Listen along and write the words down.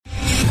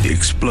The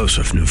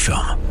explosive new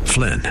film,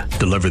 Flynn,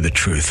 deliver the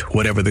truth,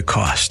 whatever the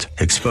cost,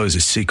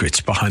 exposes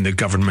secrets behind the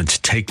government's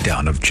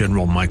takedown of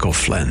General Michael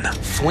Flynn.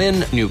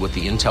 Flynn knew what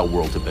the intel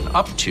world had been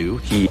up to.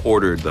 He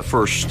ordered the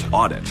first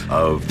audit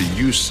of the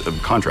use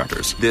of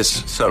contractors.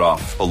 This set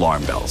off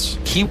alarm bells.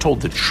 He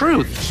told the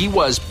truth. He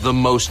was the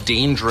most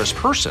dangerous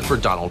person for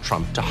Donald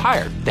Trump to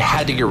hire. They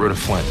had to get rid of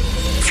Flynn.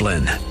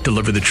 Flynn,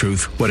 deliver the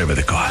truth, whatever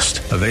the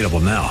cost. Available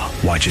now.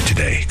 Watch it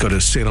today. Go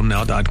to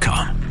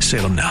salemnow.com.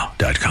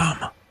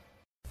 salemnow.com.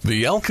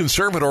 The El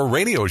Conservador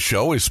radio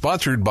show is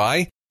sponsored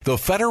by the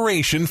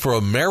Federation for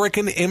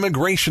American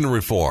Immigration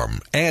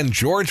Reform and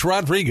George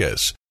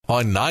Rodriguez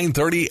on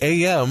 9:30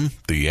 a.m.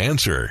 The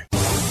Answer.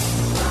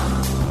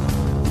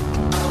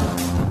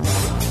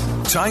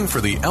 Time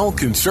for the El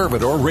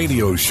Conservador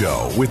radio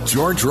show with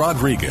George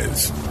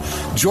Rodriguez.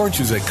 George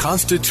is a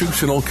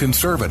constitutional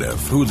conservative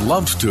who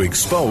loves to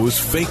expose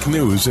fake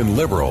news and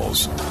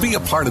liberals. Be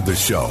a part of the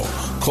show.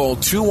 Call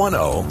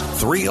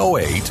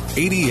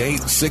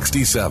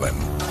 210-308-8867.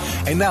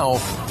 And now,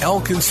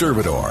 El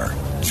Conservador,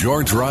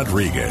 George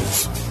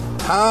Rodriguez.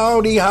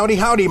 Howdy, howdy,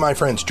 howdy, my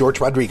friends. George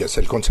Rodriguez,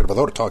 El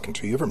Conservador, talking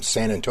to you from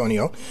San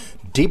Antonio,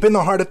 deep in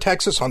the heart of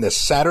Texas on this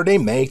Saturday,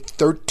 May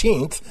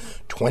 13th,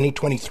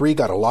 2023.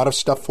 Got a lot of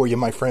stuff for you,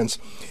 my friends.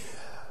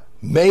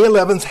 May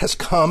 11th has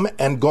come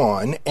and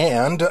gone,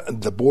 and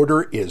the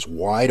border is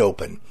wide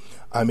open.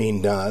 I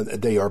mean,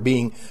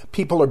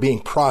 people are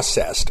being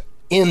processed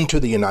into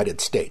the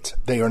United States.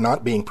 They are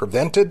not being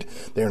prevented.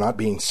 They are not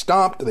being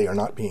stopped. They are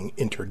not being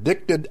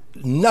interdicted.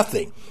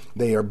 Nothing.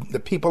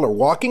 The people are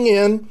walking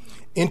in,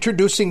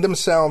 introducing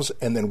themselves,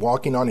 and then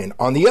walking on in.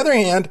 On the other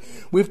hand,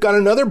 we've got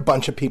another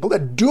bunch of people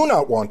that do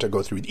not want to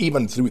go through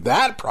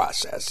that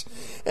process,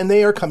 and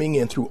they are coming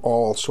in through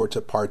all sorts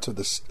of parts of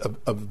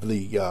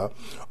the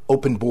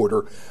open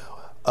border.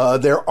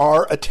 There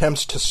are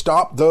attempts to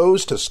stop the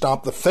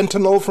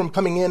fentanyl from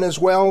coming in as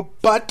well,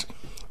 but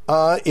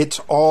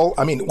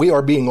we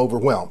are being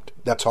overwhelmed.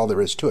 That's all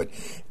there is to it.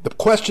 The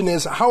question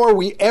is, how are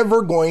we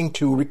ever going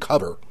to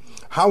recover?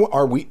 How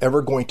are we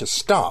ever going to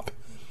stop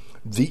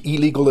the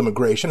illegal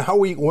immigration? How are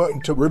we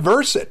going to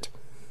reverse it?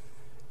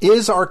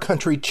 Is our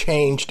country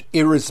changed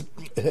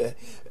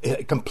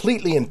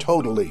completely and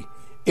totally,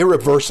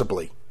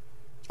 irreversibly?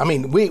 I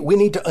mean, we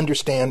need to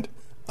understand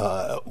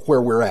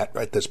where we're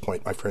at this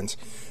point, my friends.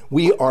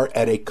 We are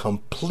at a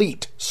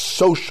complete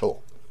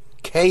social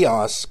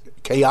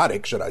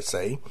chaotic, should I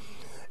say,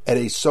 at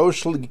a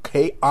socially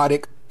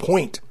chaotic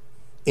point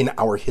in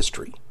our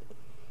history.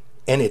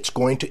 And it's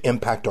going to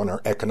impact on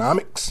our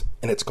economics,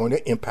 and it's going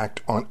to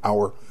impact on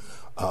our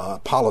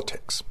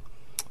politics.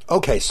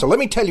 Okay, so let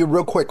me tell you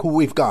real quick who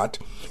we've got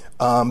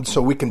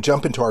so we can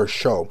jump into our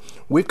show.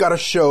 We've got a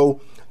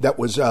show that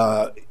was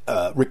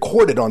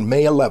recorded on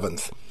May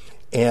 11th,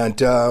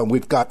 and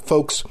we've got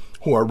folks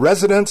who are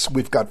residents,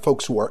 we've got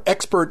folks who are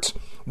experts,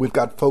 we've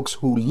got folks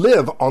who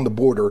live on the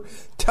border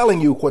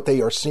telling you what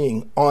they are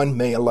seeing on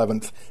May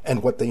 11th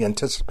and what they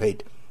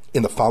anticipate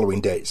in the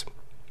following days.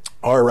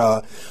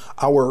 Our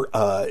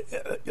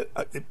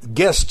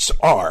guests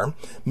are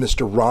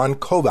Mr. Ron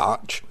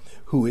Kovac,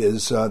 who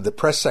is the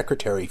press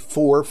secretary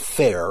for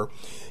FAIR.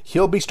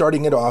 He'll be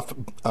starting it off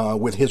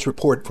with his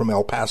report from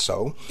El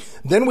Paso.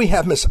 Then we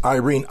have Miss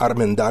Irene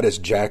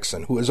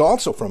Armendariz-Jackson, who is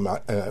also from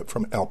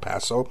El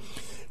Paso.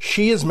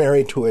 She is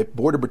married to a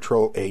Border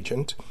Patrol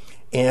agent,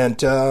 and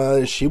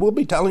she will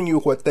be telling you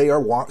what they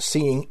are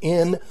seeing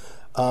in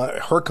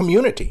her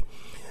community.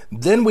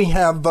 Then we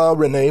have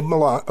Renee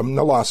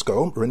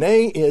Nolasco.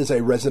 Renee is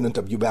a resident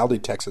of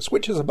Uvalde, Texas,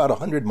 which is about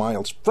 100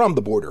 miles from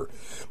the border.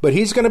 But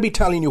he's going to be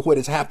telling you what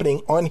is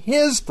happening on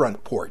his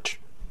front porch,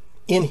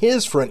 in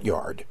his front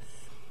yard,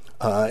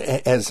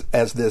 as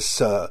this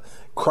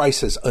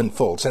crisis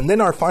unfolds. And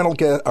then our final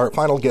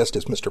guest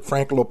is Mr.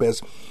 Frank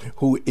Lopez,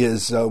 who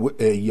is a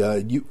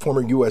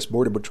former U.S.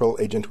 Border Patrol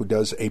agent who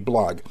does a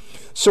blog.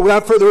 So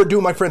without further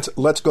ado, my friends,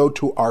 let's go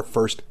to our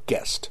first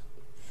guest.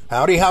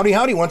 Howdy, howdy,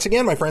 howdy. Once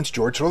again, my friends,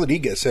 George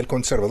Rodriguez, El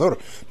Conservador,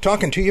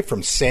 talking to you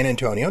from San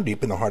Antonio,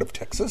 deep in the heart of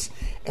Texas.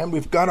 And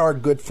we've got our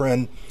good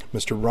friend,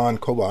 Mr. Ron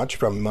Kovac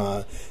from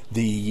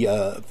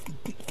the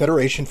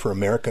Federation for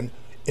American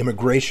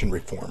Immigration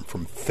Reform,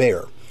 from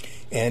FAIR.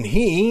 And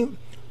he,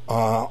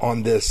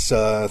 on this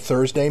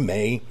Thursday,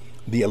 May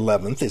the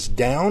 11th, is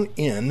down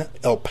in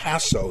El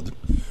Paso,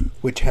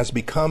 which has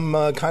become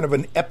kind of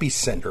an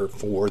epicenter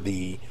for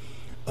the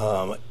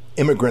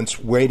immigrants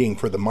waiting,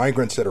 for the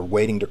migrants that are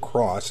waiting to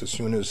cross as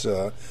soon as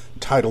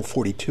Title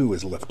 42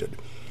 is lifted.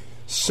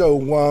 So,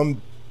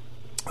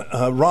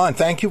 Ron,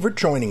 thank you for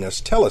joining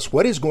us. Tell us,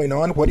 what is going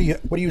on? What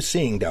are you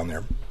seeing down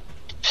there?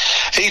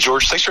 Hey,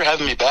 George, thanks for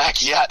having me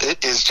back. Yeah,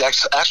 it is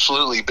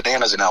absolutely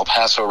bananas in El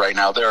Paso right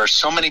now. There are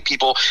so many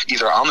people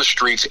either on the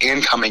streets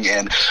and coming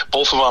in.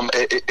 Both of them,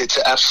 it's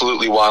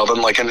absolutely wild,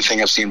 unlike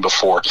anything I've seen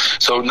before.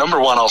 So number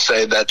one, I'll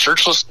say that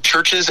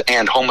churches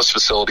and homeless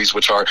facilities,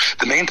 which are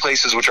the main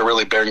places which are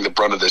really bearing the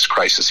brunt of this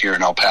crisis here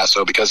in El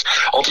Paso, because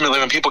ultimately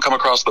when people come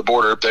across the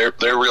border,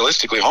 they're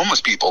realistically homeless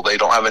people. They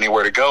don't have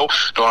anywhere to go,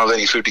 don't have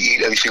any food to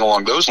eat, anything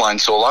along those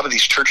lines. So a lot of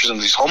these churches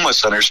and these homeless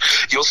centers,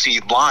 you'll see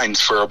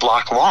lines for a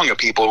block long of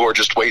people who are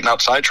just waiting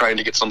outside trying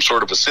to get some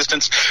sort of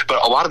assistance.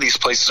 But a lot of these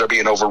places are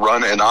being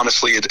overrun, and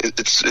honestly,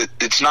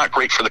 it's not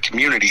great for the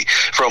community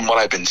from what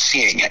I've been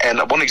seeing. And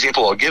one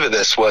example I'll give of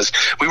this was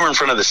we were in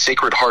front of the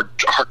Sacred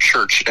Heart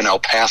Church in El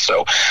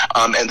Paso,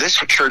 and this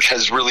church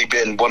has really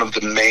been one of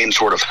the main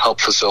sort of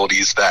help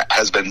facilities that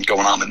has been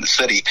going on in the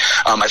city.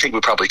 I think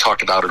we probably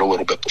talked about it a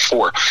little bit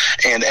before.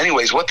 And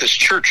anyways, what this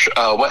church,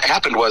 what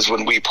happened was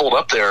when we pulled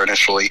up there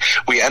initially,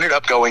 we ended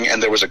up going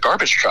and there was a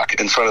garbage truck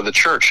in front of the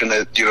church, and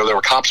there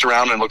were cops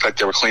around and it looked like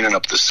they were cleaning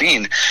up the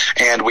scene.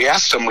 And we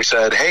asked them, we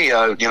said, hey,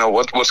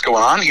 what's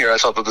going on here? I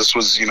thought that this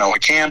was, a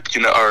camp,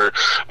 or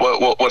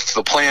what's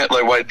the plan?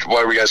 Like,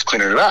 why were you guys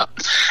cleaning it up?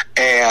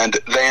 And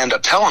they end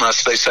up telling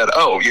us, they said,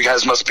 oh, you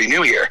guys must be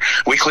new here.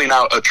 We clean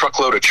out a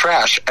truckload of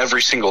trash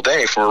every single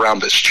day from around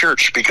this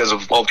church because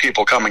of all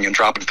people coming and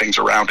dropping things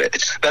around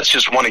it. That's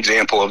just one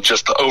example of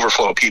just the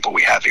overflow of people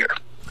we have here.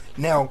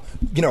 Now,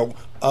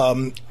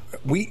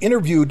 we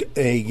interviewed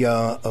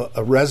a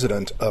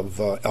resident of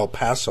El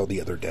Paso the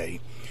other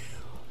day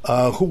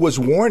who was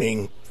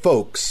warning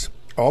folks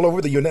all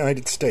over the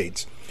United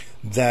States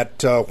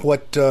that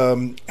what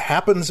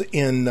happens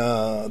in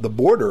the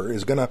border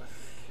is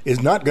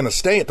not going to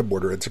stay at the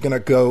border. It's going to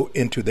go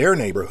into their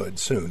neighborhood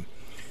soon.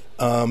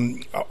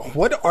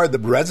 What are the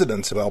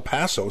residents of El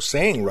Paso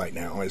saying right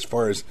now as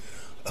far as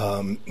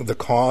the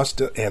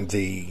cost and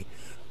the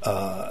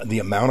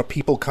amount of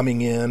people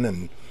coming in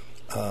and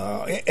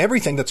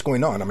everything that's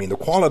going on? I mean, the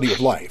quality of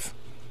life.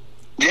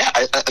 Yeah,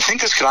 I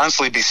think this could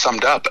honestly be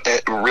summed up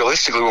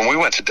realistically when we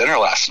went to dinner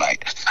last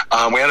night.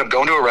 We ended up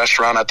going to a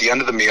restaurant. At the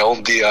end of the meal,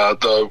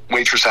 the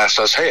waitress asked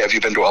us, hey, have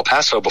you been to El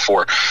Paso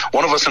before?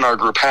 One of us in our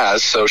group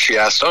has, so she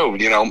asked, how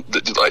was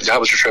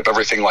your trip,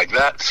 everything like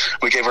that.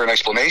 We gave her an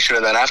explanation,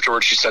 and then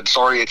afterwards she said,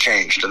 sorry, it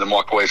changed, and then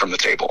walked away from the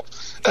table.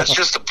 That's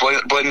just a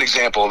blatant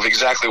example of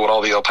exactly what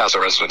all the El Paso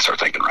residents are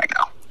thinking right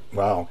now.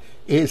 Wow.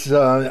 Is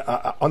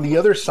on the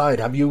other side,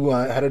 have you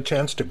had a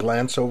chance to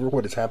glance over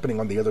what is happening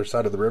on the other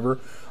side of the river?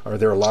 Are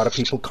there a lot of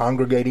people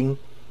congregating?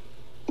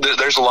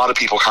 There's a lot of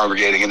people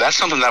congregating, and that's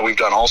something that we've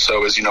done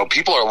also is,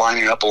 people are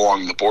lining up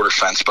along the border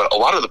fence, but a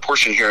lot of the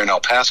portion here in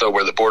El Paso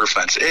where the border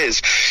fence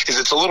is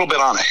it's a little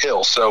bit on a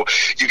hill. So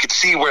you could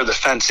see where the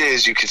fence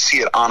is, you could see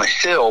it on a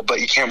hill,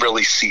 but you can't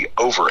really see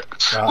over it.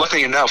 Wow.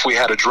 Luckily enough, we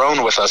had a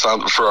drone with us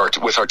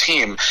with our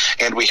team,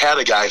 and we had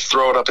a guy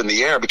throw it up in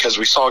the air because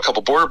we saw a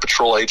couple border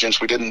patrol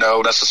agents. We didn't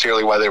know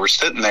necessarily why they were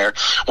sitting there.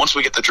 Once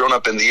we get the drone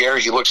up in the air,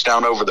 he looks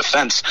down over the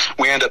fence.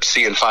 We end up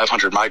seeing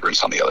 500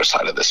 migrants on the other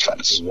side of this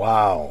fence.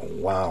 Wow.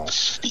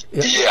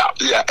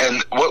 Yeah.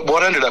 And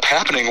what ended up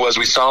happening was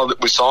we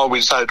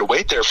decided to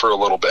wait there for a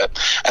little bit,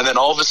 and then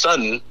all of a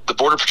sudden the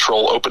border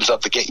patrol opens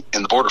up the gate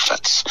in the border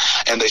fence,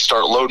 and they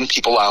start loading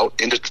people out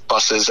into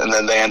buses, and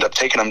then they end up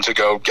taking them to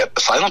go get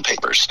asylum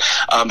papers.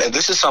 And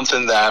this is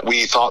something that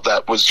we thought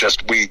that was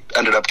we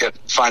ended up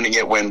finding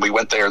it when we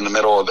went there in the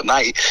middle of the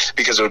night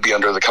because it would be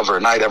under the cover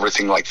of night,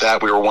 everything like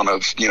that. We were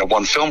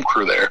one film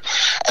crew there.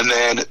 And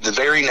then the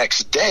very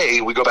next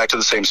day we go back to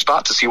the same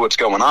spot to see what's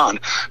going on,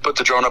 put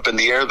the drone up in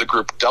the air, the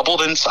group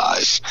doubled in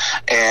size,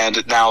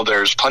 and now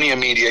there's plenty of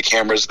media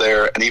cameras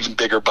there and even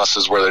bigger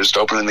buses where they're just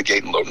opening the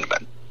gate and loading them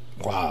in.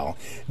 Wow.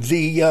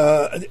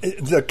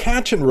 The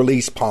catch and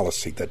release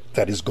policy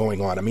that is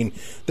going on, I mean,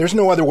 there's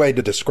no other way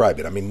to describe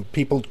it. I mean,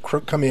 people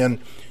come in,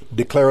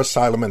 declare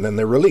asylum, and then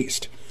they're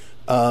released.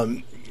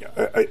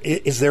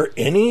 Is there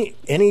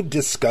any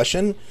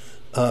discussion,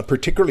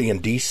 particularly in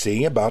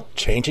D.C., about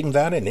changing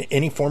that in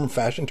any form or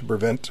fashion to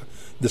prevent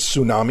the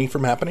tsunami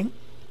from happening?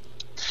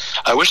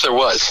 I wish there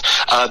was.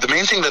 The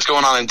main thing that's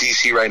going on in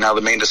D.C. right now, the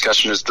main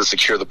discussion is the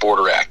Secure the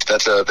Border Act.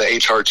 That's the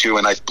H.R. 2,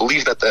 and I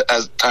believe that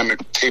as time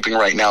of taping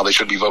right now, they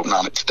should be voting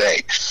on it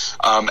today.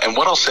 And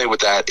what I'll say with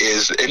that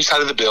is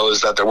inside of the bill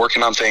is that they're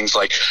working on things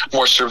like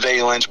more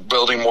surveillance,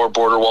 building more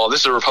border wall.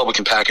 This is a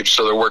Republican package,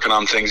 so they're working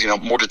on things,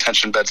 more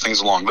detention beds, things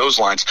along those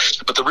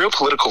lines. But the real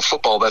political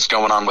football that's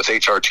going on with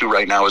H.R. 2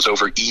 right now is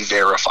over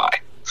E-Verify.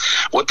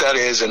 What that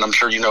is, and I'm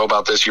sure you know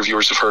about this, your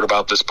viewers have heard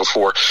about this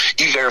before,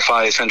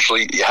 E-Verify,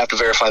 essentially, you have to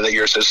verify that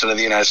you're a citizen of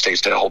the United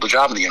States to hold a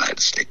job in the United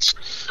States.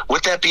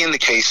 With that being the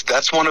case,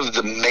 that's one of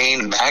the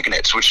main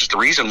magnets, which is the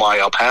reason why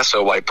El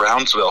Paso, why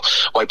Brownsville,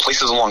 why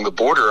places along the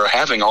border are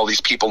having all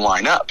these people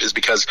line up, is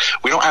because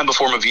we don't have a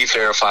form of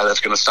E-Verify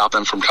that's going to stop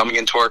them from coming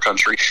into our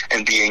country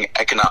and being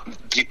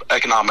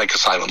economic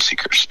asylum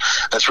seekers.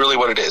 That's really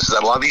what it is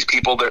that a lot of these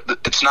people,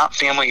 it's not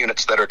family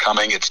units that are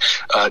coming, it's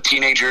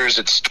teenagers,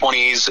 it's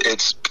 20s,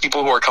 it's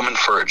people who are coming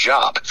for a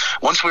job.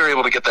 Once we're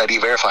able to get that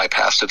E-Verify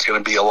passed, it's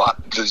going to be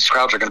these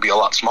crowds are going to be a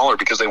lot smaller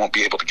because they won't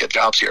be able to get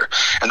jobs here.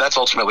 And that's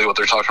ultimately what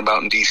they're talking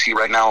about in D.C.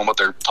 right now and what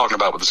they're talking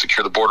about with the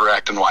Secure the Border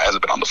Act and why it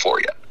hasn't been on the floor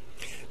yet.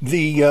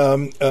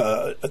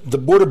 The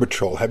Border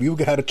Patrol, have you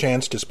had a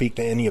chance to speak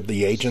to any of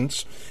the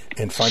agents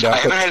and find out? I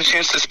haven't had a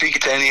chance to speak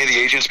to any of the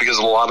agents because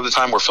a lot of the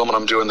time we're filming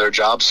them doing their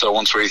job. So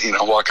once we,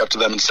 walk up to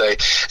them and say,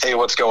 hey,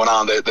 what's going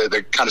on?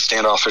 They're kind of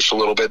standoffish a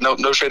little bit.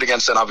 No shade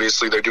against them.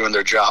 Obviously, they're doing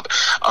their job.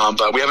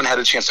 But we haven't had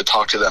a chance to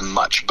talk to them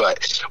much.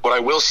 But what I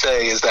will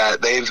say is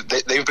that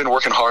they've been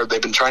working hard.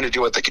 They've been trying to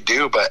do what they could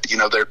do. But,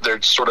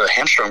 they're sort of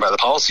hamstrung by the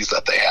policies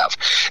that they have,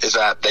 is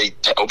that they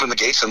open the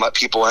gates and let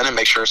people in and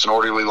make sure it's an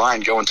orderly line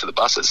going to the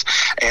buses.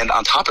 And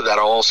on top of that,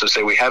 I'll also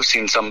say we have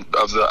seen some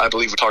of the, I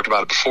believe we talked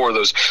about it before,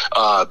 those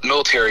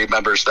military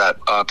members that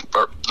are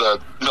the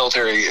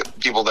military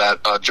people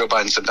that Joe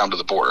Biden sent down to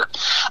the border.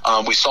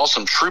 We saw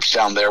some troops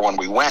down there when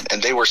we went,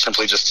 and they were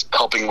simply just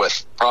helping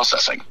with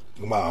processing.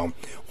 Wow.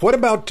 What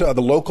about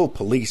the local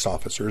police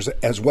officers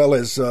as well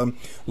as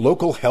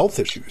local health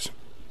issues?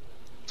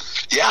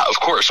 Yeah, of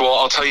course. Well,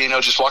 I'll tell you,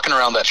 just walking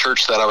around that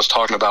church that I was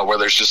talking about where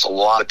there's just a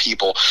lot of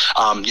people,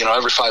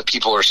 every 5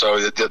 people or so,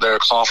 they're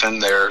coughing,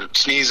 they're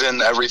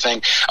sneezing,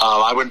 everything.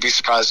 I wouldn't be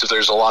surprised if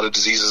there's a lot of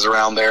diseases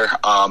around there.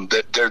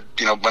 That they're,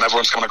 when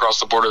everyone's coming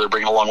across the border, they're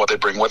bringing along what they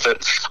bring with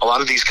it. A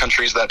lot of these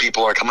countries that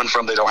people are coming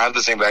from, they don't have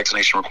the same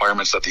vaccination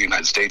requirements that the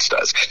United States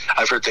does.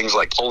 I've heard things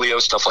like polio,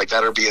 stuff like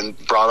that are being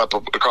brought up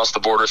across the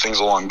border, things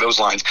along those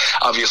lines.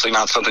 Obviously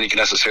not something you can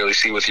necessarily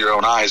see with your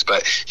own eyes,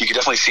 but you can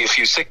definitely see a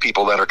few sick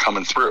people that are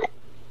coming through.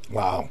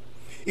 Wow.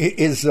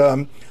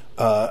 Do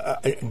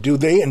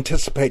they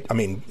anticipate,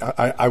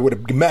 I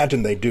would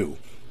imagine they do,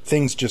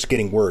 things just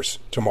getting worse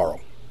tomorrow?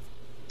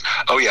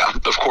 Oh, yeah,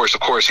 of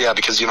course, yeah,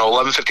 because,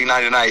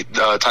 11:59 tonight,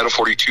 Title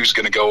 42 is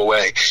going to go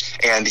away.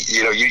 And,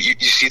 you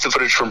see the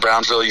footage from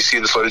Brownsville, you see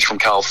the footage from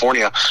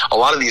California. A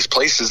lot of these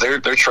places, they're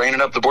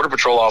training up the Border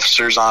Patrol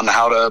officers on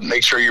how to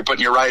make sure you're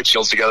putting your riot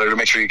shields together to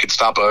make sure you can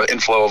stop an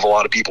inflow of a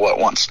lot of people at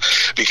once.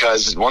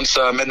 Because once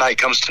midnight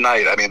comes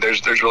tonight,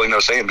 there's really no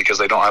saying, because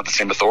they don't have the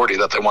same authority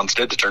that they once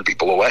did to turn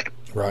people away.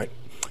 Right.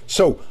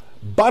 So,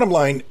 bottom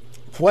line,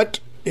 what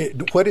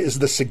is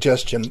the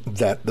suggestion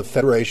that the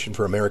Federation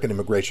for American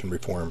Immigration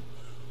Reform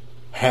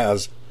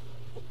has?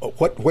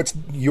 What's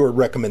your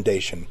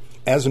recommendation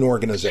as an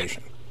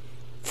organization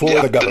for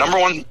the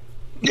government?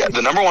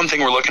 The number one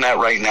thing we're looking at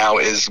right now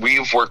is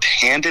we've worked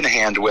hand in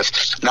hand with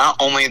not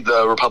only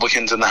the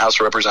Republicans in the House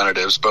of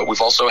Representatives, but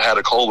we've also had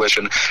a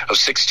coalition of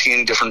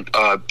 16 different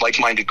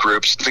like-minded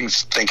groups,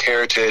 Think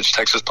Heritage,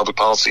 Texas Public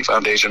Policy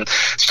Foundation,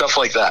 stuff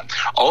like that.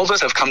 All of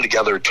us have come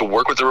together to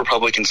work with the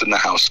Republicans in the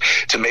House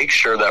to make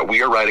sure that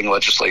we are writing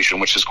legislation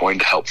which is going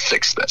to help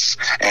fix this.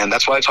 And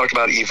that's why I talked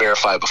about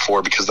E-Verify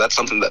before, because that's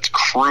something that's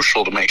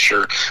crucial to make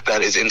sure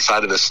that is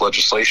inside of this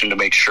legislation, to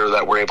make sure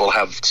that we're able to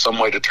have some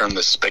way to turn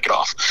this spigot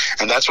off.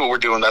 And that's what we're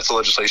doing. That's the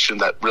legislation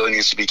that really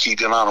needs to be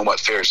keyed in on, and what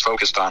FAIR is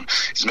focused on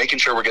is making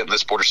sure we're getting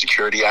this Border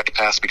Security Act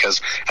passed,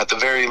 because at the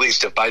very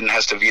least, if Biden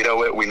has to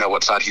veto it, we know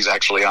what side he's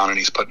actually on, and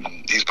he's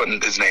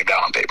putting his name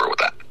down on paper with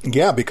that.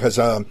 Yeah, because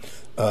the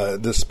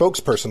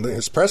spokesperson,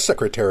 his press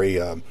secretary,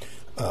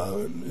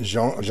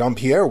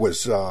 Jean-Pierre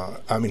was,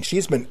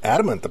 she's been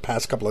adamant the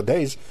past couple of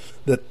days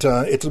that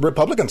it's the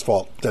Republicans'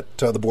 fault that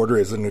the border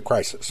is in a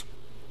crisis.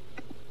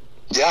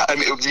 Yeah,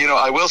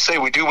 I will say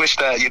we do wish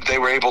that they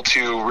were able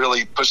to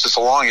really push this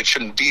along. It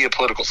shouldn't be a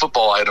political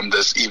football item,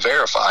 this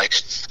E-Verify.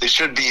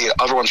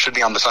 Everyone should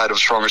be on the side of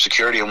stronger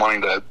security and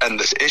wanting to end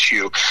this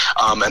issue.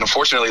 And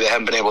unfortunately, they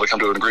haven't been able to come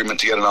to an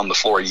agreement to get it on the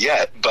floor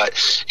yet. But,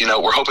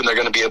 we're hoping they're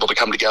going to be able to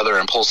come together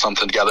and pull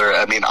something together.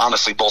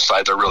 Honestly, both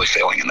sides are really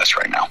failing in this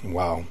right now.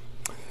 Wow.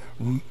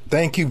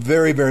 Thank you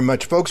very, very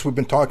much, folks. We've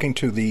been talking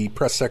to the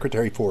press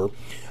secretary for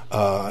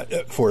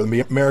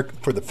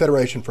the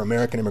Federation for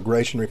American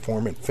Immigration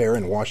Reform and FAIR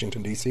in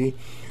Washington, D.C.,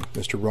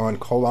 Mr. Ron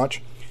Kovach.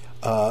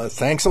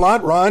 Thanks a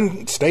lot,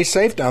 Ron. Stay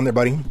safe down there,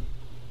 buddy.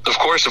 Of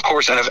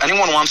course. And if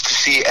anyone wants to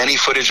see any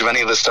footage of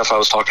any of the stuff I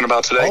was talking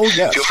about today,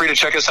 feel free to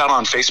check us out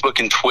on Facebook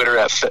and Twitter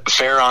at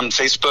FAIR on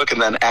Facebook,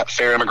 and then at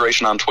FAIR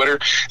Immigration on Twitter.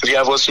 If you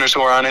have listeners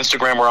who are on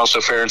Instagram, we're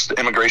also FAIR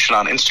Immigration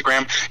on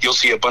Instagram. You'll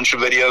see a bunch of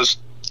videos.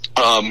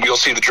 You'll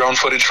see the drone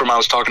footage I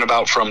was talking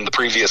about from the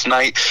previous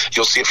night.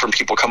 You'll see it from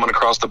people coming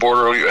across the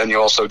border, and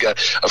you'll also get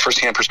a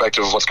firsthand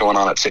perspective of what's going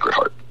on at Sacred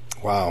Heart.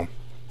 Wow.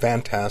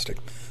 Fantastic.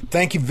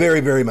 Thank you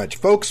very, very much.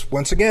 Folks,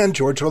 once again,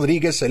 George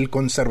Rodriguez, El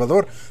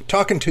Conservador,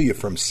 talking to you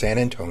from San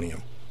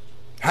Antonio.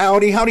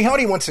 Howdy, howdy,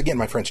 howdy. Once again,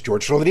 my friends,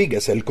 George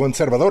Rodriguez, El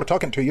Conservador,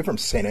 talking to you from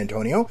San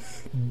Antonio,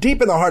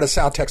 deep in the heart of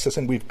South Texas.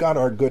 And we've got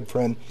our good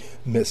friend,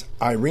 Miss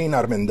Irene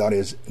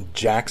Armendariz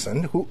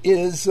Jackson, who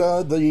is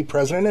the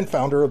president and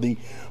founder of the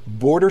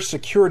Border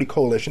Security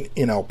Coalition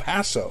in El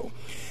Paso.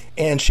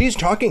 And she's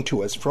talking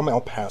to us from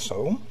El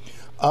Paso.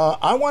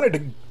 I wanted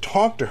to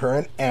talk to her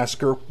and ask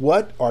her,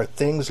 what are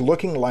things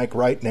looking like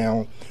right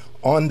now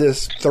on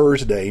this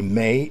Thursday,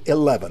 May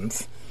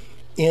 11th,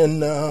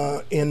 in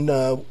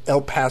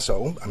El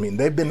Paso?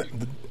 They've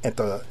been at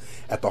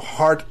at the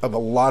heart of a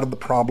lot of the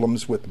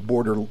problems with the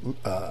border in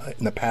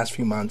the past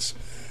few months.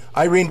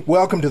 Irene,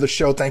 welcome to the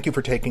show. Thank you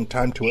for taking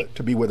time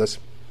to be with us.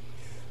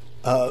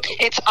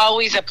 It's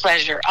always a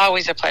pleasure.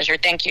 Always a pleasure.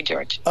 Thank you,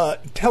 George.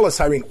 Tell us,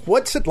 Irene,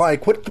 what's it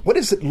like? What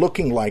is it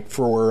looking like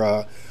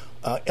for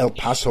El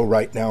Paso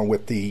right now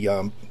with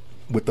the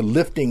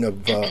lifting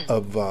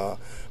of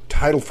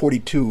Title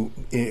 42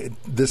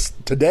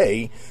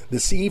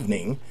 this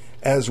evening,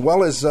 as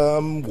well as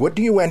what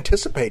do you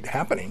anticipate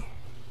happening?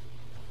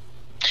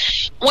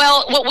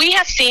 Well, what we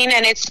have seen,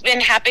 and it's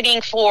been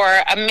happening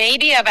for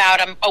maybe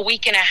about a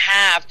week and a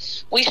half,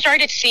 we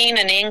started seeing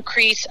an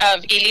increase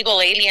of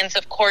illegal aliens,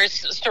 of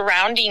course,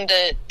 surrounding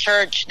the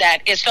church that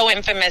is so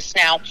infamous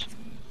now,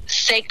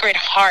 Sacred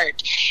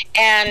Heart.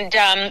 And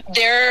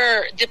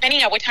they're,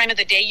 depending on what time of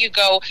the day you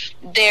go,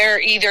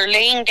 they're either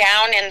laying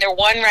down and they're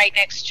one right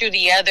next to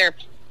the other.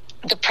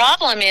 The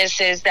problem is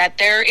that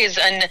there is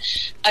an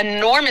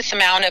enormous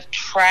amount of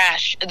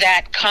trash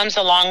that comes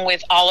along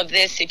with all of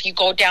this. If you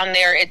go down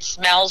there, it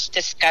smells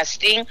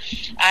disgusting.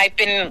 I've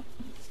been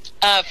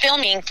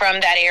filming from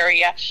that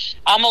area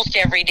almost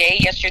every day.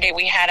 Yesterday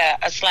we had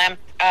a slam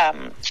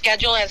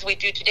schedule as we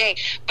do today.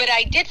 But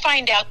I did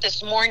find out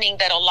this morning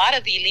that a lot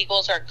of the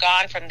illegals are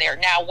gone from there.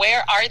 Now, where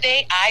are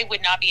they? I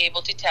would not be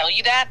able to tell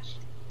you that.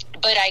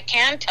 But I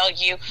can tell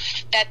you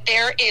that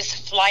there is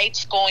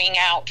flights going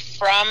out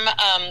from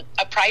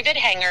a private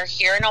hangar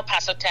here in El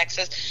Paso,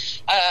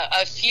 Texas,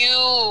 a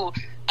few,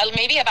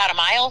 maybe about a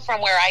mile from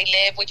where I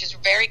live, which is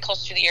very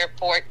close to the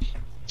airport.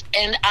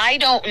 And I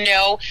don't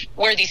know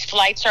where these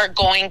flights are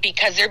going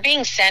because they're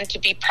being sent to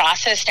be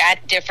processed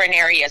at different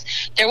areas.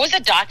 There was a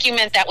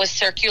document that was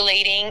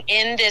circulating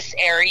in this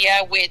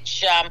area,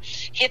 which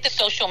hit the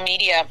social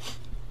media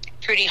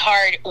pretty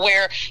hard,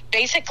 where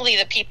basically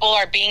the people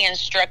are being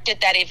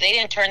instructed that if they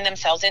didn't turn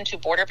themselves into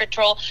Border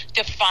Patrol,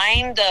 to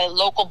find the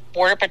local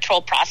Border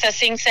Patrol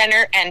processing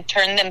center and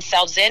turn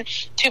themselves in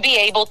to be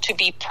able to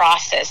be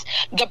processed.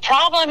 The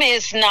problem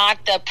is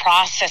not the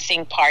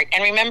processing part.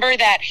 And remember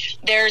that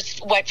there's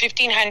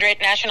 1,500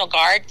 National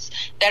Guards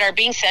that are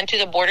being sent to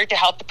the border to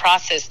help the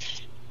process.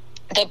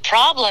 The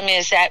problem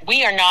is that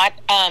we are not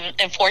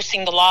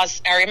enforcing the laws,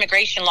 our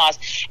immigration laws,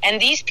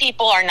 and these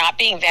people are not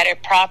being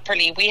vetted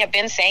properly. We have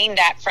been saying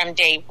that from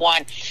day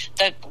one.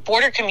 The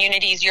border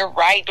communities, you're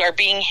right, are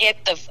being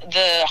hit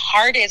the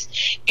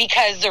hardest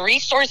because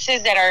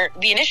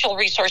the initial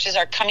resources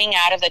are coming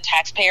out of the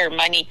taxpayer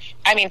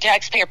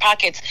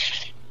pockets.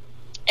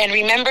 And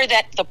remember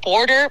that the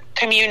border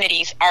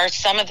communities are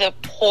some of the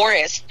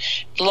poorest,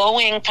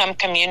 low-income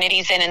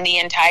communities in the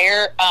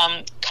entire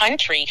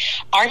country.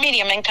 Our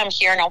medium income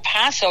here in El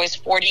Paso is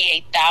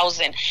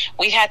 $48,000.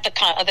 We've had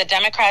the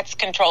Democrats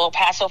control El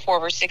Paso for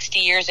over 60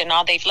 years, and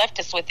all they've left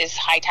us with is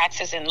high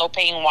taxes and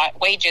low-paying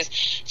wages.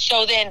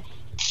 So then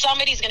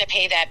somebody's going to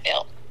pay that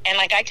bill. And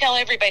like I tell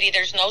everybody,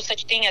 there's no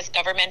such thing as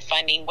government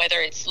funding, whether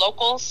it's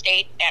local,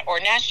 state,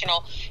 or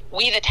national.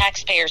 We, the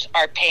taxpayers,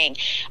 are paying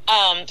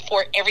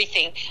for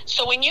everything.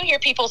 So when you hear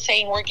people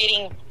saying we're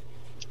getting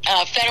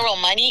federal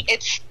money,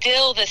 it's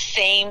still the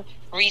same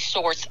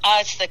resource,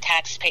 us, the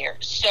taxpayer.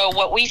 So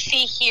what we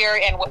see here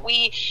and what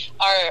we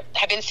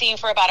have been seeing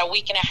for about a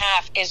week and a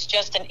half is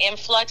just an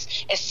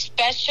influx,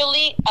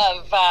 especially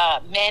of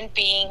men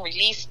being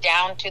released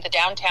down to the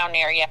downtown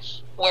area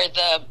where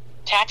the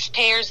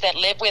taxpayers that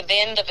live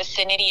within the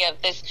vicinity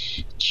of this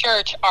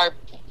church are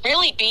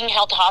really being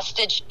held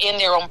hostage in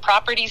their own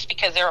properties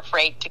because they're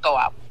afraid to go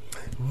out.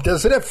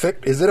 Is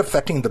it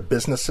affecting the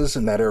businesses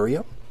in that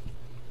area?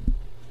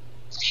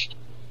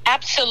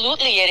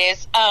 Absolutely it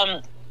is.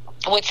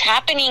 What's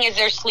happening is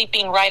they're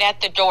sleeping right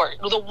at the door.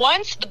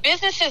 The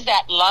businesses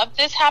that love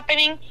this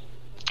happening,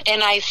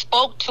 and I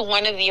spoke to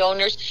one of the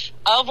owners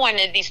of one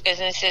of these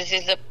businesses,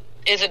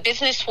 is a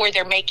business where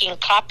they're making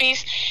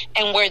copies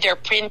and where they're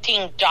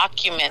printing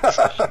documents.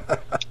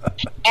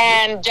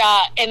 and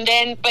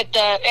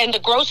the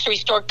grocery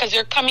store, because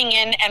they're coming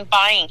in and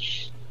buying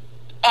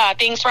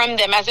things from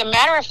them. As a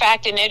matter of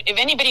fact, and if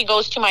anybody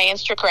goes to my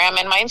Instagram,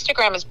 and my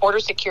Instagram is Border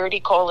Security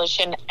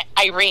Coalition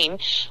Irene,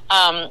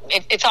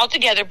 it's all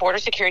together, Border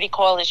Security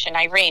Coalition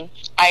Irene,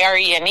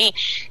 IRENE.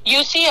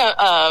 You see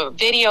a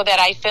video that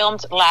I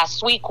filmed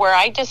last week where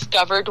I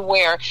discovered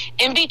where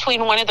in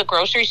between one of the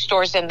grocery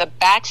stores and the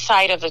back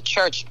side of the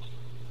church,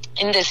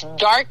 in this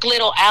dark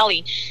little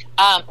alley,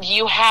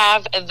 you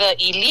have the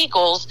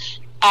illegals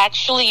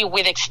actually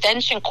with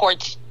extension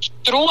cords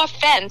through a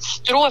fence,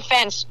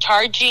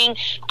 charging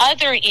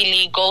other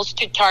illegals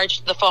to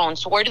charge the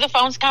phones. Where do the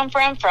phones come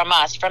from? From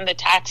us, from the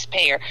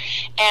taxpayer.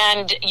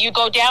 And you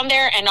go down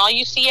there and all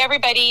you see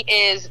everybody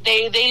is,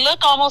 they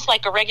look almost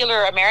like a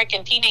regular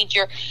American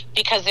teenager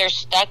because they're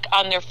stuck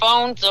on their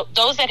phones.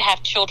 Those that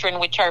have children,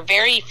 which are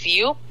very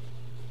few,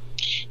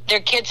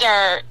 their kids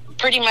are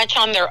pretty much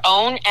on their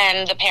own,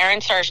 and the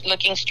parents are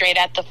looking straight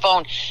at the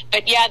phone.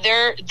 But yeah,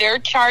 they're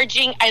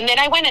charging. And then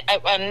I went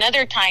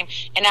another time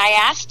and I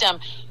asked them,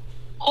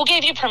 who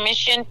gave you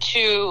permission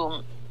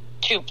to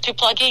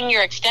plug in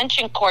your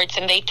extension cords?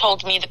 And they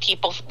told me the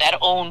people that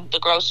own the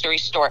grocery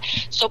store.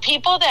 So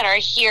people that are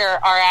here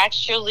are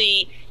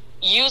actually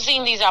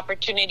using these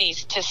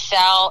opportunities to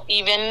sell,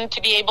 even to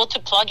be able to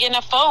plug in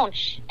a phone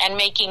and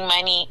making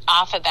money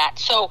off of that.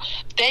 So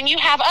then you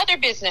have other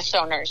business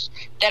owners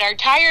that are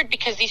tired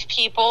because these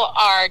people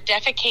are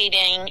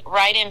defecating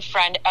right in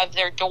front of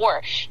their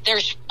door.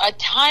 There's a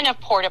ton of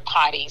porta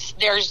potties.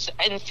 There's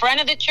in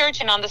front of the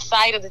church and on the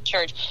side of the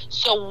church.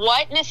 So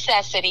what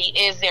necessity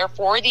is there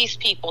for these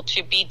people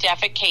to be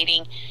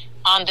defecating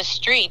on the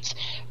streets?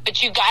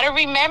 But you got to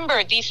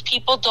remember, these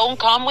people don't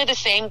come with the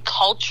same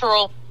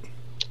cultural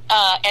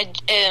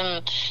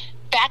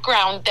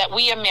background that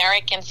we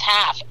Americans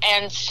have.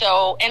 And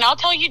I'll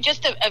tell you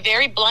just a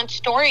very blunt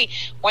story.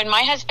 When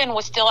my husband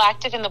was still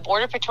active in the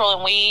Border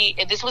Patrol,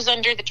 and this was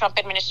under the Trump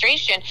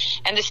administration,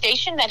 and the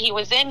station that he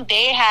was in,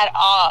 they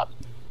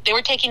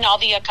were taking all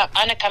the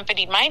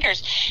unaccompanied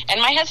minors.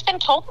 And my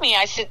husband told me,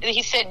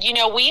 he said,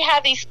 we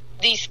have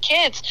these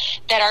kids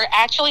that are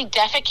actually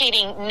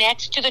defecating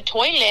next to the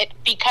toilet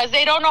because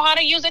they don't know how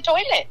to use a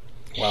toilet.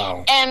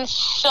 Wow. And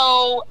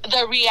so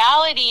the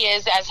reality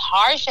is, as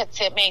harsh as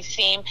it may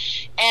seem,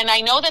 and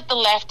I know that the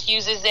left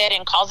uses it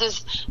and calls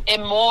us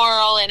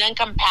immoral and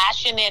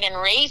uncompassionate and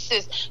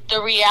racist,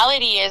 the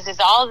reality is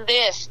all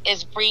this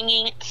is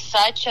bringing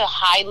such a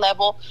high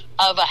level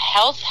of a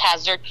health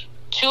hazard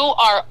to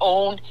our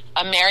own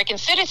American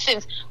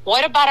citizens.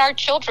 What about our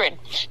children?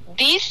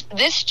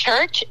 This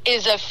church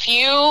is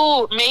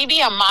maybe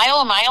a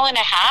mile and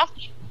a half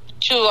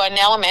to an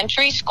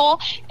elementary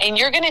school, and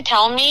you're going to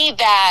tell me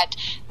that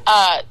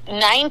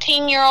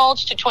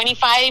 19-year-olds to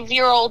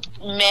 25-year-old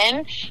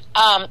men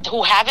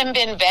who haven't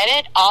been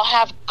vetted all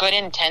have good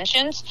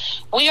intentions?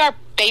 We are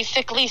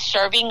basically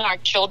serving our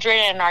children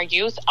and our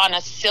youth on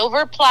a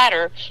silver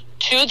platter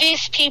to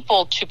these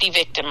people to be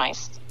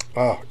victimized.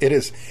 Oh, it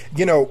is.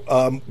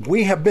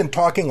 We have been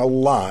talking a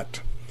lot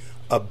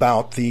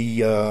about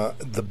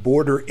the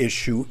border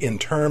issue in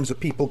terms of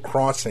people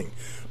crossing,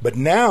 but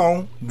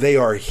now they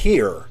are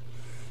here,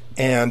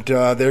 and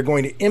they're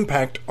going to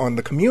impact on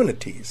the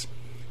communities.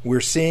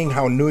 We're seeing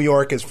how New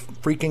York is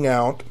freaking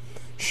out,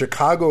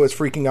 Chicago is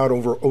freaking out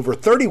over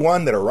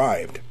 31 that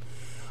arrived.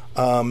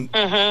 What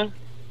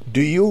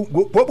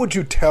would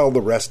you tell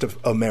the rest of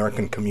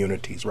American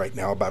communities right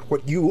now about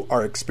what you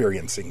are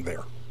experiencing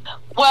there?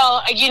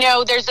 Well,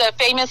 there's a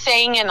famous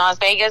saying in Las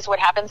Vegas, what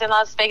happens in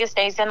Las Vegas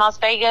stays in Las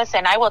Vegas.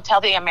 And I will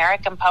tell the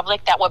American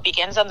public that what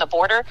begins on the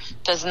border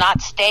does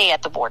not stay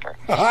at the border.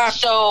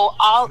 So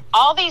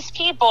all these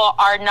people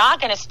are not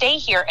going to stay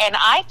here. And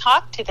I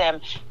talk to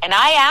them and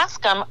I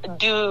ask them,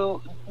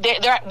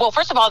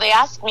 first of all, they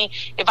ask me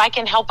if I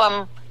can help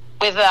them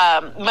with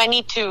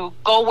money to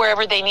go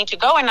wherever they need to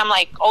go. And I'm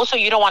like, so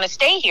you don't want to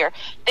stay here?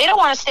 They don't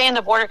want to stay in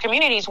the border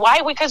communities.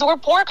 Why? Because we're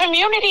poor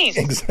communities.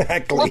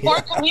 Exactly. We're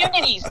poor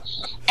communities.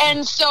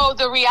 And so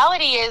the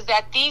reality is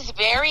that these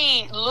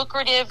very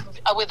lucrative,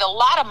 with a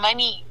lot of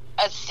money,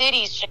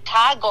 cities,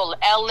 Chicago,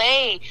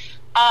 LA,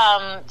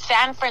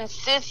 San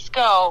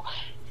Francisco,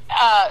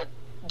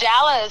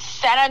 Dallas,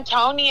 San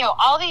Antonio,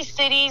 all these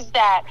cities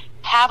that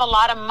have a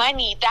lot of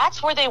money,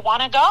 that's where they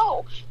want to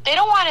go. They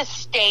don't want to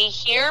stay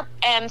here.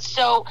 And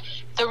so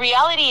the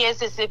reality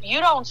is if you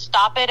don't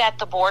stop it at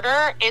the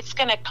border, it's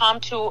going to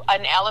come to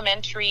an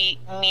elementary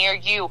near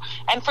you.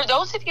 And for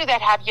those of you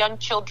that have young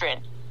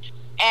children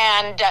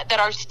and that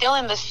are still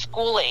in the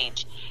school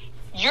age,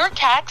 your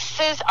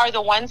taxes are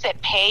the ones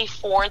that pay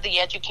for the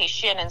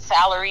education and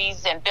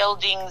salaries and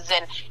buildings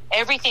and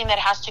everything that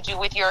has to do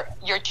with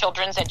your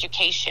children's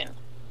education.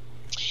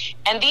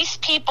 And these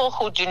people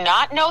who do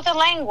not know the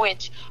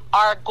language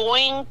are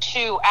going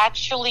to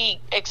actually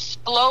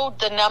explode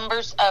the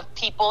numbers of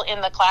people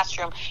in the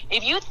classroom.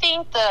 If you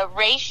think the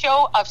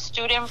ratio of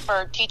student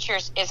for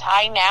teachers is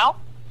high now,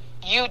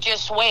 you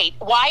just wait.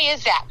 Why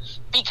is that?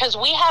 Because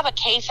we have a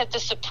case at the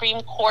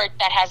Supreme Court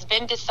that has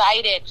been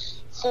decided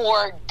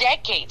for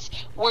decades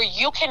where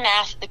you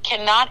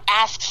cannot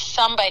ask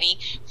somebody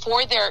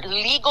for their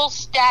legal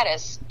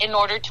status in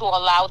order to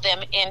allow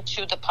them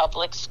into the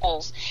public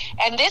schools.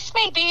 And this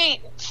may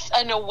be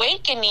an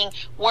awakening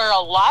where a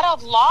lot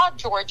of law,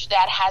 George,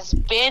 that has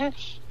been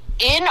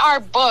in our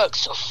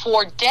books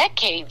for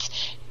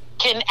decades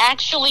can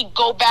actually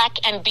go back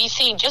and be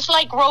seen, just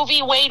like Roe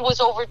v. Wade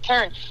was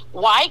overturned.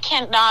 Why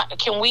can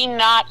we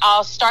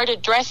not start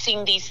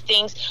addressing these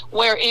things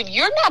where if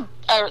you're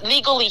not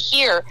legally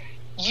here,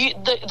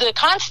 the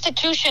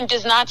Constitution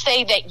does not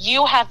say that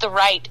you have the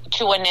right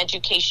to an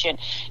education.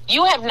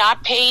 You have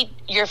not paid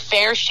your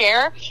fair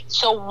share.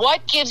 So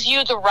what gives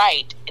you the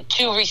right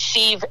to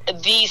receive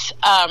these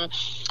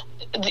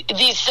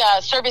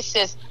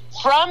services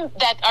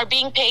that are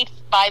being paid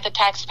by the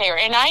taxpayer?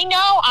 And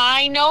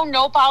I know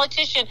no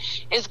politician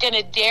is going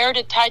to dare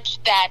to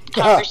touch that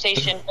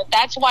conversation. But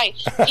that's why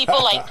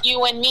people like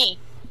you and me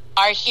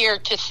are here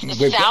to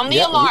sound the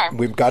alarm.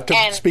 We've got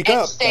to speak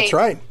up. Say, that's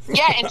right.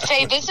 And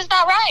say, this is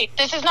not right.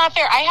 This is not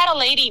fair. I had a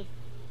lady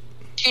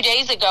 2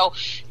 days ago.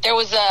 There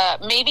was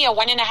maybe a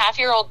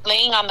 1.5-year-old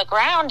laying on the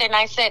ground, and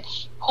I said,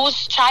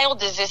 whose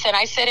child is this? And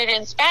I said it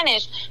in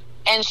Spanish.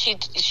 And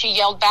she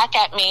yelled back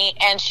at me,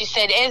 and she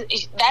said,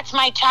 "That's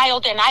my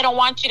child, and I don't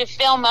want you to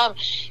film him."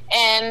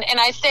 And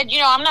I said,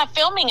 I'm not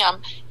filming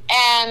him.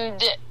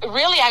 And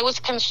really, I was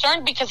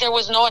concerned because there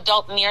was no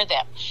adult near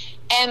them.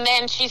 And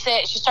then she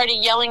started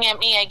yelling at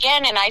me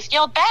again, and I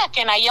yelled back,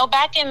 and I yelled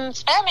back in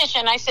Spanish,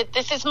 and I said,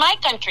 "This is my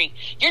country.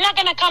 You're not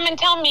going to come and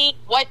tell me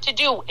what to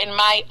do in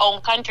my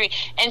own country."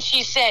 And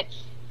she said,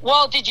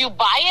 "Well, did you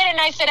buy it?" And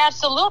I said,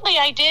 "Absolutely,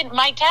 I did.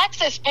 My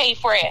taxes pay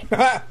for it."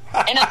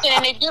 And I said,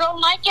 "And if you don't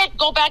like it,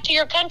 go back to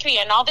your country."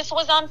 And all this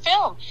was on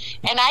film.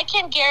 And I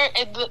can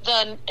guarantee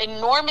the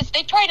enormous,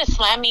 they try to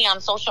slam me on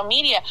social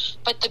media,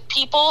 but the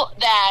people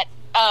that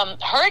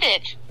heard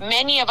it,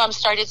 many of them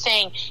started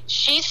saying,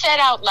 "She said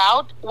out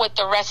loud what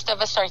the rest of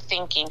us are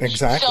thinking."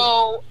 Exactly.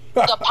 So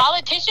the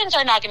politicians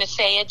are not going to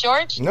say it,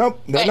 George. Nope,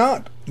 they're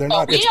not. They're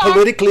not. It's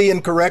politically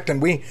incorrect,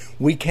 and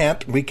we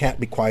can't be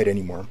quiet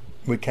anymore.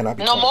 We cannot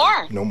be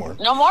quiet. No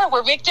more.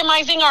 We're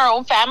victimizing our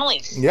own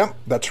families. Yep,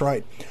 that's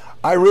right.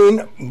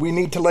 Irene, we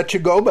need to let you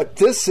go, but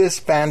this is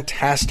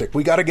fantastic.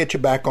 We got to get you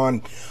back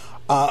on.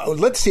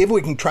 Let's see if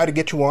we can try to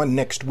get you on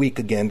next week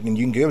again, and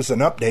you can give us an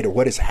update of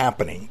what is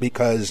happening.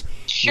 Because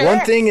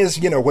one thing is,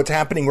 what's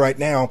happening right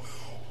now.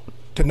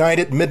 Tonight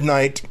at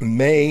midnight,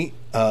 May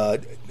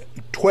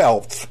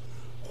 12th,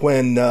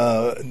 when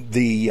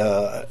the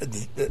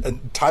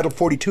Title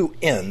 42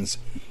 ends.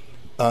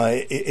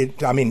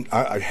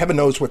 Heaven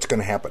knows what's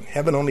going to happen.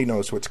 Heaven only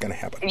knows what's going to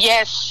happen.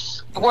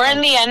 Yes, we're in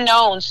the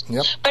unknowns.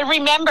 Yep. But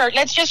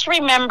let's just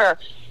remember,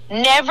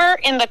 never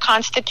in the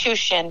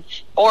Constitution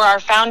or our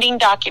founding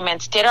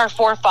documents did our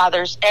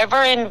forefathers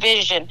ever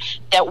envision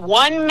that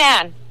one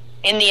man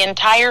in the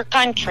entire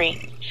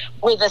country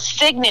with a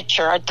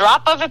signature, a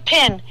drop of a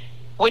pen,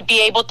 would be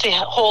able to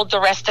hold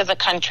the rest of the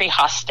country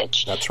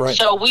hostage. That's right.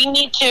 So we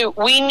need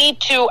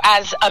to,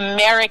 as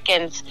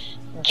Americans,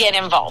 get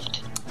involved.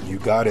 You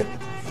got it.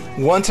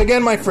 Once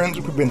again, my friends,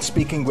 we've been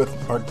speaking with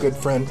our good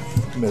friend,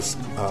 Miss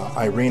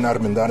Irene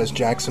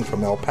Armendariz-Jackson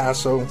from El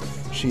Paso.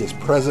 She is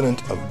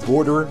president of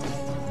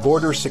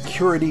Border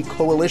Security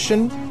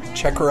Coalition.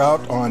 Check her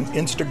out on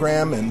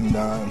Instagram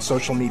and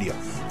social media.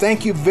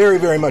 Thank you very,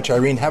 very much,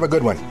 Irene. Have a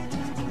good one.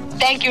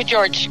 Thank you,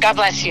 George. God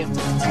bless you.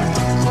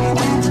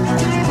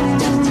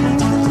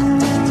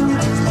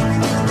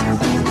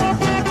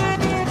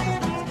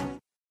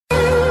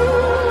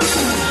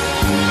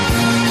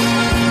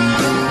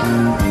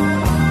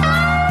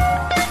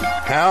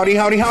 Howdy,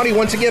 howdy, howdy.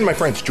 Once again, my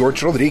friends,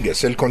 George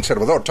Rodriguez, El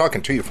Conservador,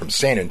 talking to you from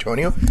San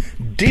Antonio,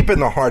 deep in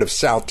the heart of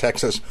South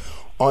Texas,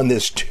 on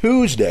this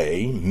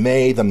Tuesday,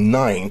 May the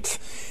 9th.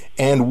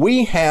 And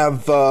we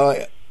have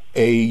I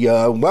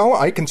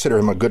consider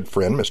him a good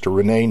friend, Mr.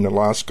 Rene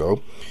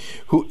Nolasco,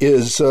 who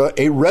is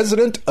a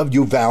resident of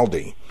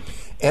Uvalde.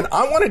 And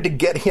I wanted to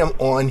get him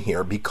on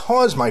here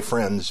because, my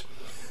friends,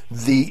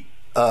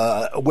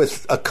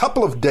 with a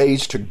couple of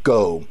days to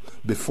go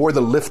before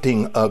the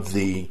lifting of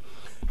the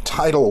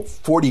Title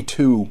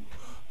 42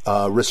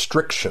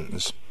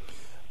 restrictions,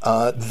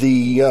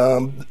 the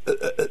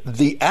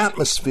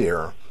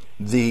atmosphere,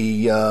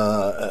 the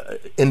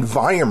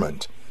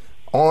environment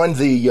on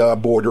the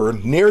border,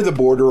 near the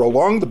border,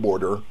 along the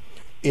border,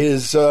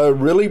 is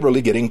really,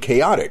 really getting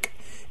chaotic.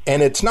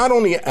 And it's not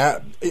only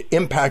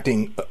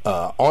impacting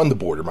on the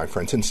border, my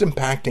friends, it's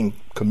impacting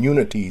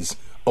communities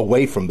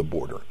away from the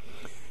border.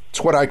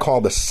 It's what I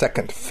call the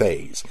second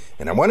phase.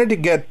 And I wanted to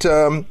get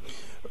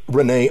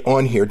Rene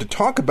on here to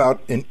talk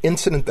about an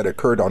incident that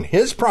occurred on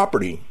his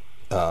property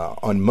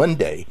on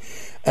Monday,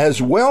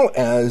 as well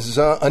as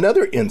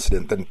another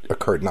incident that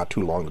occurred not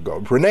too long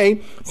ago. Rene,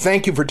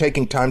 thank you for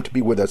taking time to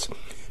be with us.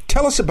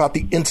 Tell us about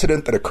the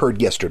incident that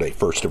occurred yesterday,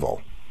 first of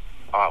all.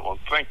 Well,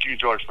 thank you,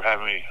 George, for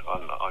having me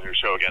on your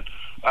show again.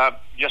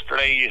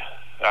 Yesterday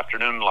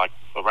afternoon, like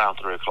around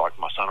 3 o'clock,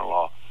 my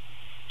son-in-law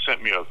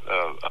sent me a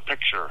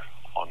picture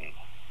on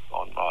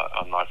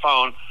my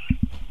phone,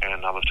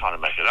 and I was trying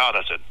to make it out.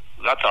 I said,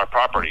 "That's our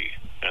property."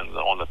 And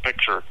on the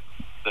picture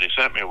that he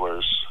sent me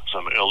was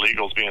some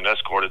illegals being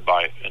escorted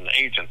by an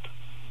agent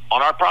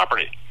on our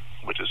property,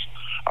 which is,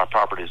 our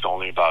property is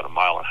only about 1.5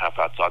 miles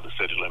outside the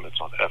city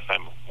limits on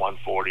FM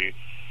 140,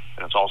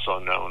 and it's also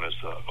known as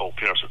the old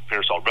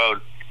Pearsall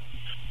Road.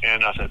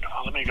 And I said,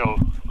 let me go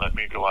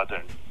out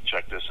there and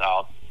check this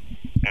out.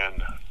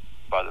 And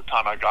by the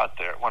time when I got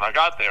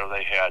there,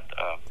 they had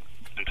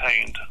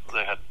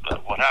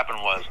what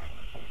happened was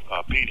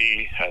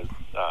PD had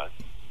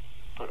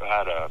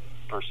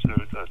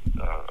pursued a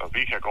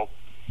vehicle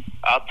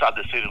outside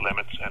the city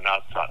limits and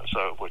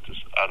which is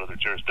out of their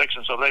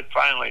jurisdiction. So they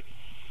finally,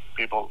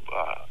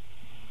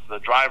 the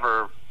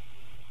driver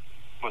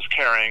was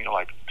carrying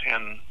like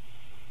 10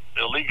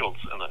 illegals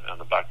in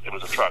the back. It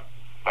was a truck,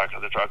 back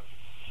of the truck,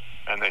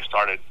 and they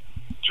started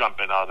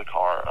jumping out of the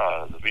car,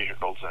 the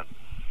vehicles, and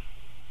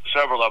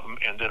several of them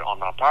ended on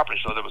my property.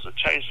 So there was a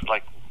chase,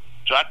 like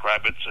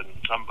jackrabbits and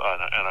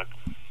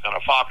a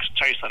fox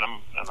chasing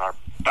them in our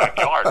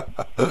backyard.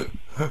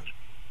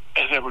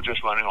 And they were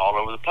just running all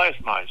over the place.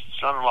 My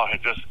son-in-law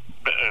had just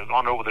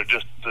gone over there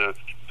just to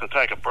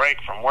take a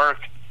break from work,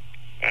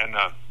 and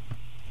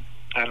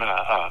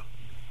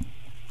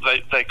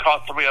they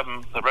caught 3 of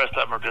them. The rest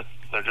of them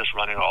they're just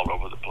running all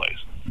over the place.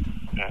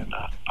 And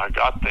I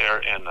got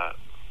there, and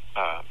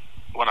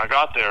when I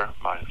got there,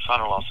 my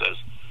son-in-law says,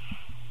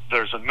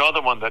 there's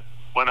another one that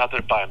went out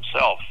there by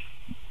himself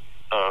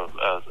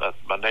at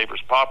my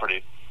neighbor's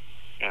property,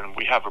 and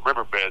we have a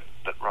riverbed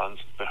that runs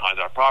behind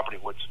our property,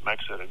 which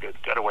makes it a good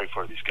getaway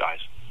for these guys.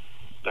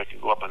 They can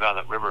go up and down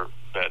that riverbed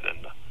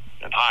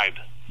and hide.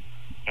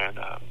 And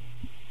I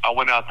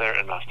went out there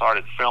and I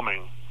started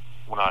filming.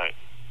 When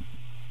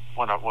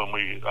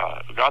we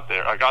got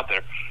there, I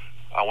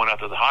went out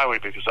to the highway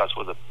because that's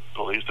where the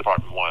police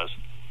department was,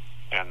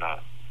 and I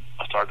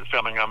started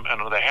filming them.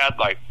 And they had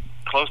like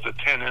close to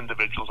 10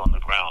 individuals on the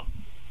ground,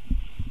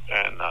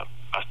 and I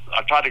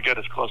tried to get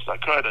as close as I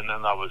could, and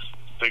then I was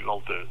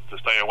signaled to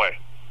stay away.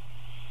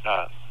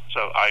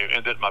 So I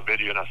ended my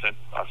video, and I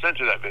sent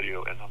you that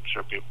video, and I'm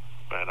sure people,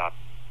 and I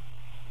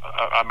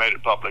made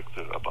it public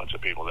to a bunch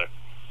of people there.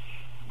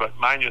 But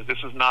mind you,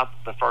 this is not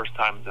the first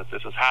time that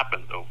this has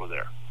happened over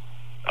there.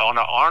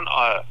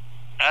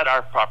 At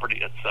our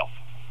property itself,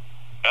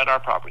 at our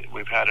property,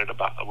 we've had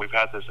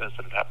this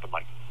incident happen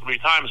like 3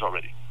 times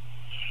already.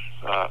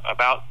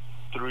 About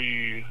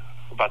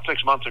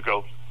 6 months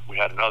ago, we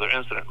had another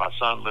incident. My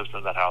son lives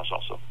in that house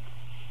also.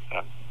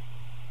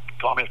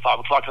 Called me at 5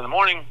 o'clock in the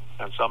morning,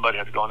 and somebody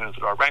had gone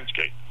into our ranch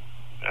gate,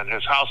 and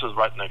his house is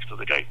right next to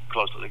the gate,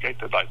 close to the gate.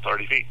 They're like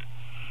 30 feet.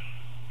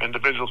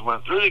 Individuals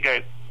went through the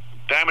gate,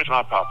 damaged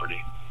my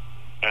property,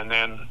 and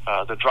then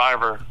the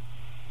driver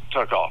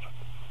took off,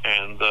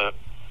 and the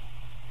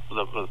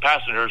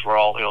passengers were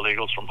all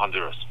illegals from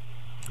Honduras.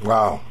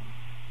 Wow.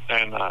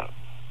 And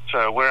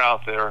so we're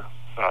out there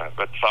at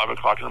 5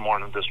 o'clock in the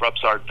morning,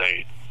 disrupts our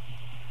day.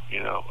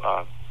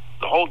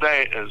 The whole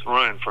day is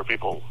ruined for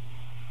people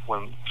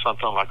when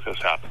something like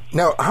this happens.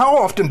 Now, how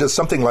often does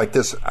something like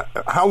this,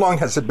 how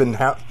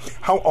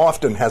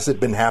often has it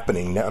been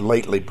happening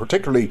lately,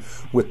 particularly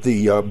with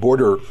the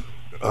border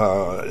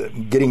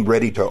getting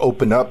ready to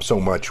open up so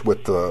much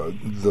with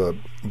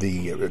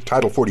the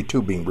Title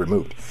 42 being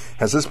removed?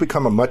 Has this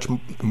become a much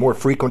more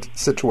frequent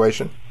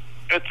situation?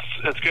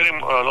 It's getting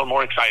a little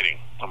more exciting.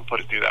 I'm going to put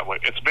it to you that way.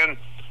 It's been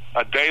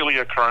a daily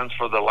occurrence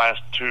for the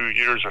last 2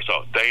 years or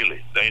so.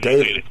 Daily.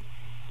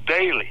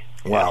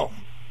 Wow.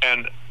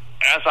 And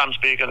as I'm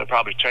speaking, they're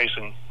probably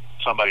chasing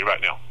somebody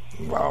right now.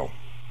 Wow.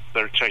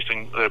 They're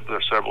chasing.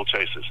 There's several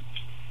chases.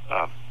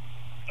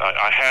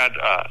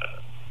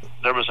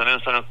 There was an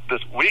incident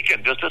this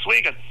weekend.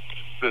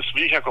 This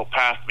vehicle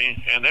passed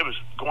me, and it was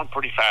going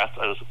pretty fast.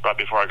 It was right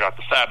before I got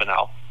to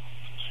Sabinal,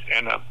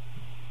 and I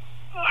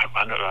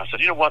said,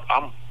 you know what?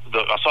 I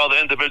saw the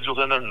individuals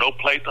in there, no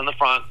plate on the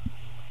front.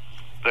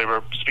 They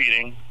were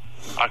speeding.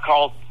 I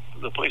called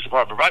the police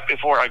department right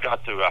before I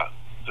got to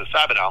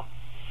Sabinal,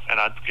 and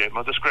I gave them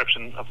a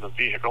description of the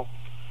vehicle.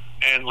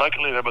 And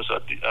luckily, there was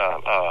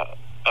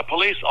a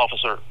police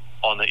officer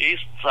on the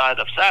east side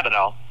of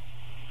Sabinal.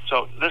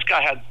 So this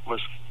guy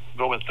was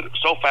going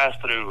so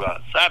fast through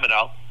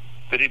Sabinal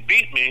that he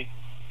beat me,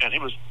 and he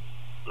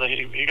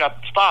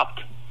got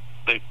stopped.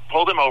 They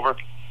pulled him over,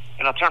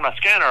 and I turned my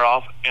scanner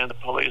off, and the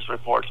police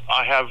reports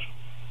I have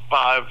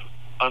 5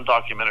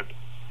 undocumented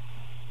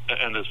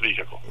in this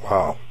vehicle.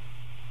 Wow.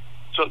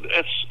 So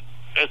it's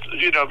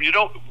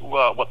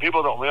what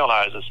people don't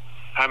realize is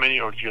how many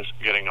are just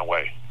getting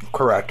away.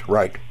 Correct.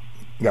 Right.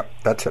 Yeah,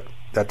 that's it.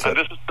 That's it.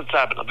 This is what's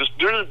happening. Just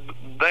during the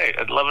day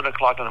at 11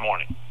 o'clock in the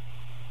morning.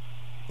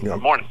 Yeah.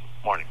 Morning.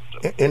 So.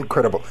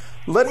 Incredible.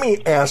 Let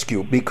me ask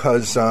you,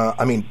 because,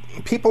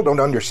 people don't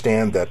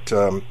understand that,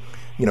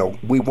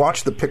 we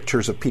watch the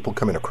pictures of people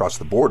coming across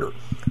the border.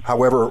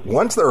 However,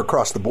 once they're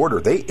across the border,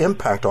 they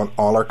impact on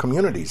all our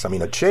communities. I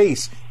mean, a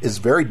chase is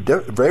very,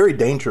 very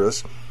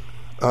dangerous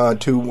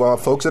to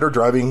folks that are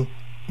driving,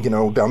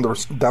 down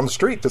the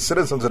street, to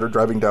citizens that are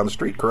driving down the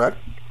street, correct?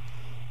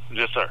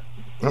 Yes, sir.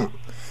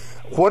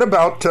 What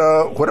about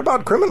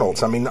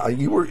criminals? I mean,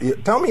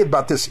 tell me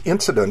about this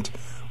incident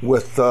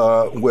with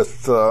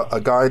a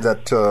guy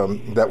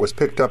that was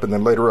picked up and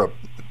then later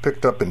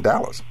picked up in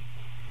Dallas.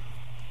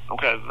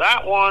 Okay,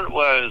 that one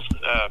was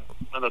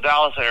in the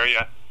Dallas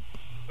area.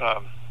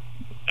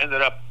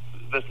 Ended up,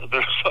 the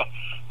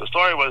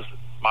story was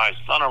my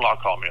son-in-law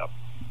called me up,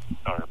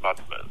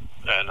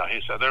 and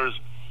he said,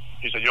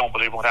 you don't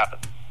believe what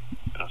happened?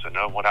 And I said,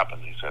 no, what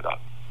happened? He said, I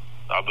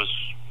was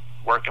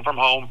working from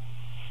home.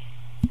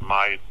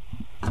 My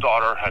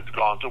daughter had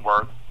gone to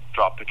work,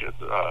 dropped the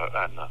kids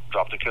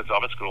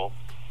off at school,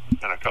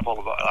 and a couple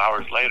of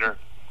hours later,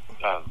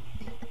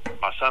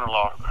 my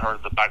son-in-law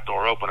heard the back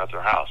door open at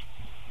their house,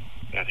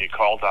 and he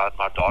called out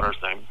my daughter's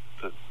name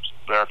to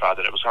verify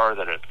that it was her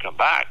that had come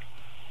back,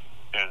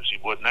 and she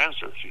wouldn't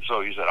answer.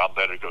 So he said, I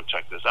better go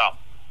check this out.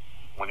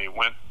 When he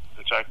went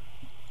to check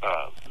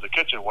the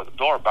kitchen where the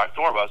back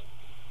door was,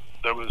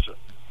 there was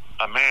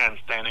a man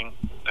standing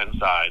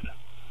inside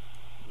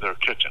their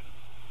kitchen.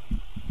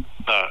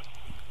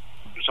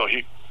 So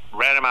he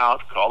ran him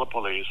out, called the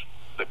police.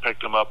 They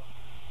picked him up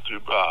 2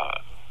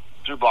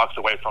 blocks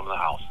away from the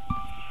house.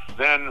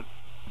 Then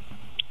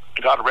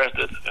he got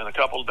arrested, and a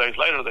couple of days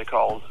later they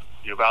called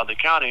Uvalde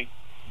County,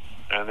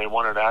 and they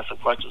wanted to ask some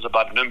questions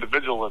about an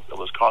individual that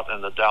was caught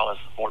in the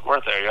Dallas-Fort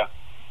Worth area.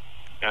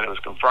 And it was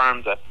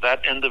confirmed that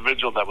that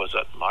individual that was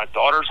at my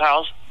daughter's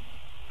house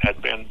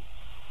had been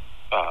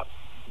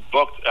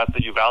booked at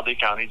the Uvalde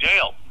County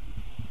Jail.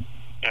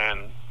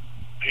 And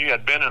he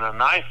had been in a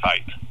knife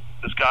fight.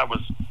 This guy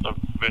was a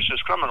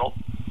vicious criminal,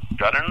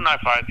 got in a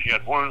knife fight. He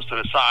had wounds to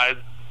his side,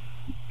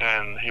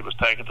 and he was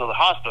taken to the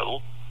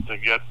hospital to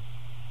get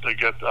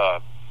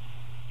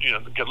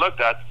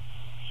looked at.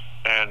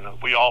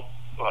 And we all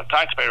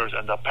taxpayers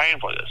end up paying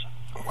for this.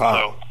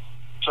 Wow.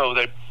 So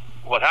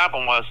what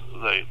happened was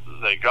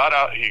they got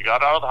out. He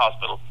got out of the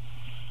hospital,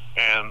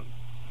 and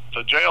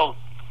the jail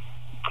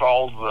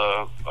called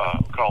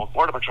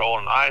Border Patrol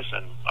and ICE,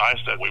 and ICE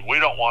said we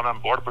don't want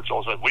him. Border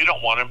Patrol said we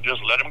don't want him.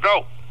 Just let him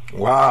go.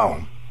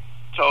 Wow.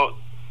 So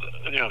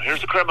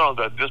here's the criminal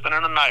that just been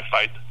in a knife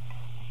fight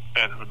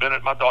and been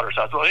at my daughter's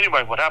house. Well,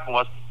 anyway, what happened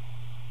was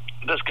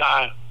this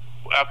guy,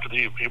 after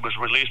he was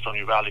released from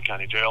Uvalde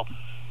County Jail,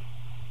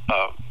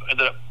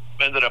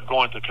 ended up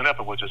going to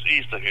Canepa, which is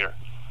east of here,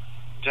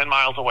 10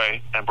 miles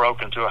away, and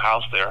broke into a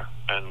house there,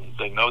 and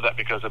they know that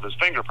because of his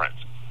fingerprints.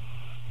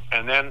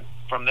 And then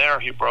from there,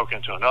 he broke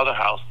into another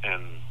house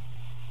in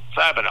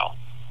Sabinal,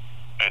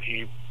 and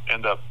he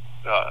ended up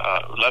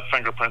left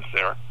fingerprints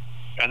there,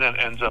 and then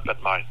ends up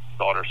at my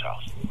daughter's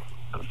house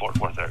in the Fort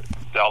Worth area,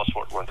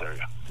 Dallas-Fort Worth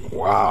area.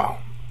 Wow.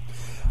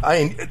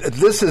 I mean,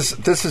 this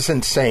is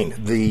insane.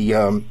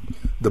 The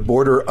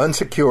border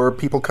unsecure,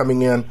 people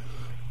coming in,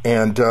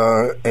 and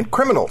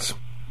criminals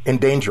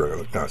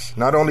endangering us.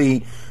 Not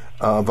only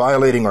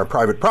violating our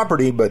private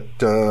property, but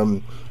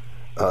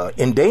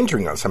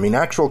endangering us. I mean,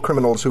 actual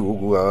criminals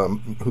who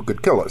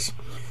could kill us.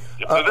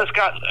 So this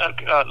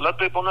guy, let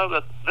people know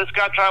that this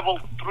guy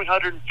traveled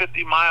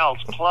 350 miles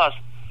plus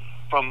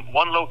from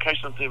one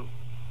location to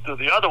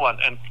the other one,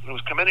 and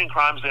was committing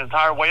crimes the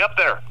entire way up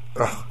there.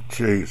 Oh,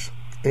 jeez.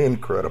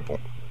 Incredible.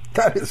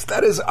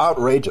 That is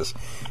outrageous.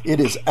 It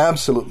is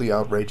absolutely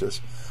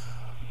outrageous.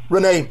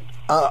 Renee,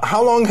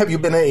 how long have you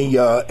been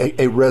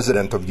a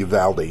resident of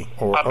Uvalde?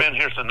 I've been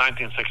here since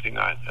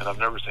 1969, and I've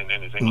never seen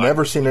anything like it.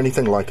 Never seen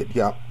anything like it,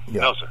 yeah.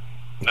 No, sir.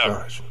 Never.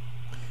 Gosh.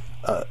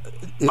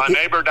 My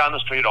neighbor down the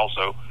street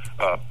also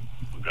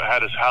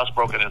had his house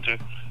broken into,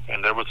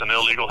 and there was an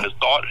illegal. His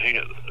daughter,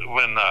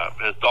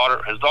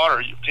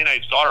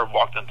 teenage daughter,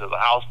 walked into the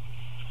house.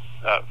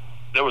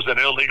 There was an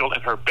illegal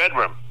in her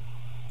bedroom,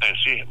 and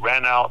she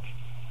ran out,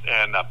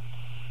 and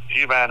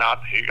he ran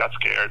out. He got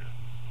scared,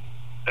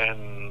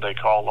 and they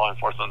called law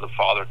enforcement. The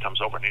father comes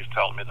over, and he's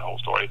telling me the whole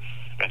story.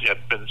 And he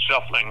had been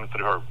shuffling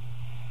through her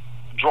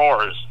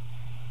drawers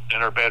in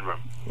her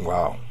bedroom.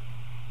 Wow.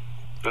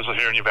 This is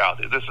here in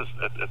Uvalde.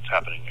 It's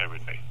happening every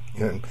day.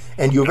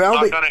 And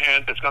Uvalde, it's not going to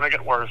end. It's going to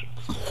get worse.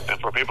 And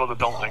for people that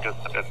don't think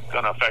it's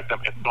going to affect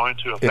them, it's going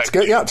to affect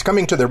you. Yeah, it's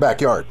coming to their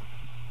backyard.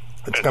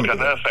 It's going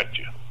to affect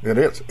you. It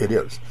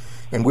is.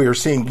 And we are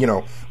seeing,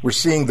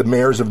 the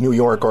mayors of New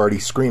York already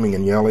screaming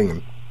and yelling,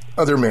 and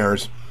other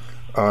mayors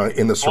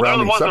in the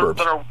surrounding suburbs.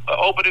 That are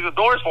opening the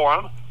doors for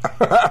them.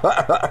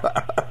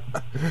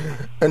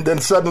 And then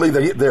suddenly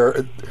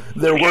they're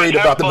worried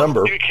about the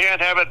number. You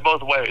can't have it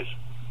both ways.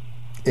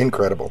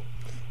 Incredible.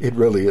 It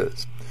really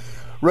is.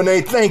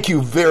 Renee, thank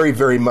you very,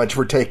 very much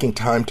for taking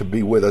time to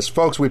be with us.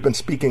 Folks, we've been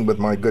speaking with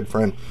my good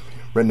friend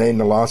Renee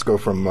Nolasco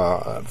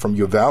from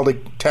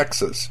Uvalde,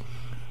 Texas.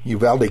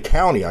 Uvalde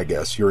County, I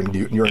guess. You're in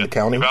the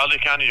county? Uvalde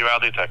County,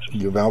 Uvalde, Texas.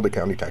 Uvalde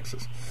County,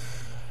 Texas.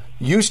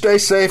 You stay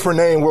safe,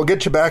 Renee, and we'll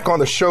get you back on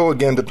the show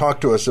again to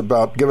talk to us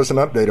give us an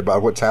update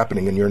about what's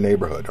happening in your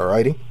neighborhood, all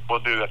righty? We'll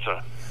do that,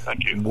 sir.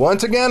 Thank you.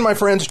 Once again, my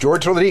friends,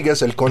 George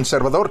Rodriguez, El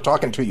Conservador,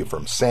 talking to you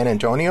from San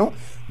Antonio,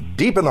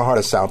 deep in the heart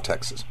of South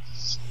Texas.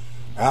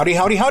 Howdy,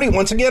 howdy, howdy.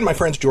 Once again, my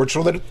friends, George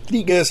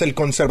Rodriguez, El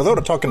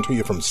Conservador, talking to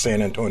you from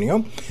San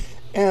Antonio.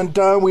 And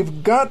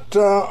we've got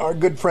our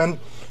good friend,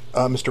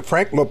 Mr.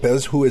 Frank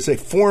Lopez, who is a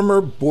former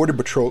Border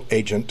Patrol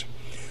agent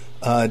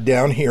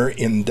down here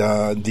in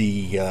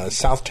the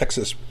South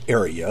Texas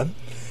area.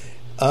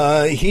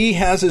 He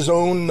has his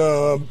own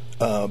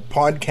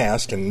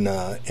podcast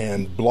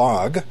and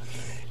blog,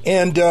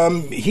 and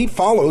he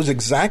follows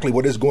exactly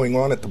what is going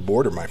on at the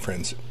border, my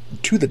friends,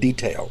 to the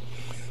detail.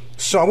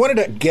 So I wanted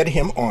to get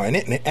him on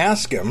it and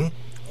ask him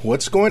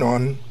what's going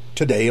on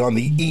today on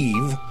the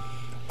eve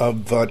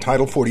of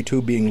Title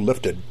 42 being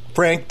lifted.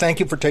 Frank, thank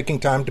you for taking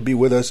time to be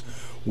with us.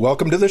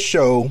 Welcome to the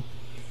show.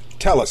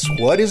 Tell us,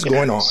 what is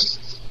going on?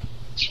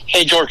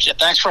 Hey, George.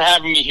 Thanks for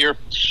having me here.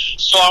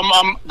 So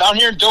I'm down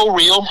here in Del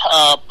Rio,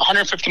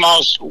 150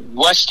 miles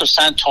west of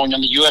San Antonio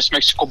on the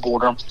U.S.-Mexico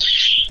border.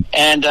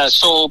 And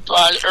so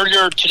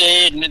earlier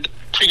today and the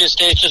previous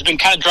days, just been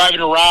kind of driving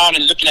around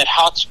and looking at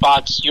hot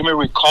spots. You may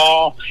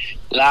recall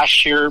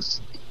last year,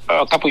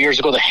 a couple years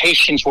ago, the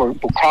Haitians were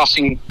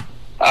crossing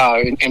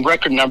in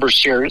record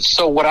numbers here.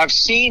 So what I've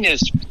seen is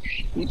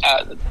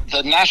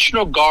the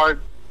National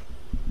Guard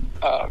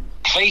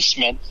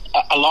placement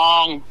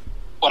along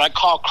what I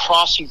call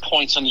crossing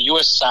points on the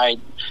U.S.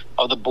 side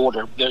of the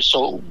border.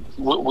 So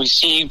we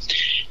see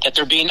that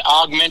they're being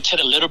augmented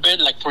a little bit.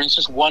 Like, for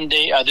instance, one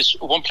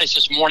place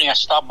this morning I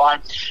stopped by.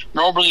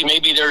 Normally,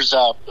 maybe there's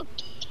a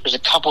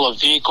couple of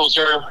vehicles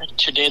there.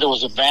 Today there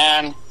was a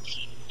van,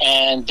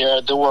 and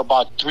there were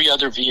about 3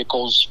 other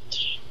vehicles.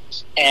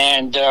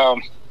 And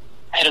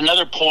at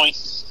another point,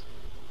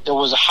 there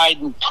was a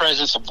heightened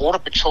presence of Border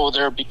Patrol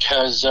there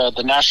because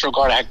the National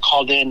Guard had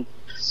called in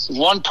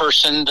one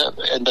person,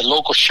 and the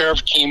local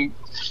sheriff came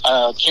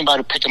by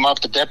to pick him up,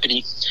 the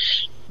deputy.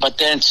 But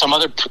then some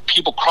other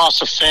people crossed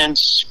the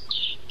fence,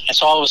 and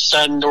so all of a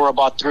sudden there were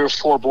about 3 or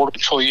 4 Border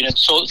Patrol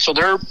units. So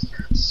they're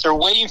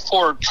waiting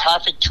for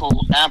traffic to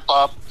amp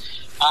up.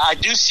 I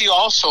do see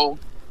also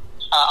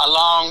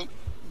along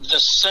the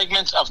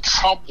segments of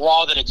Trump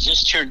wall that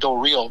exists here in Del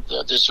Rio.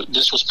 This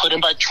was put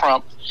in by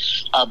Trump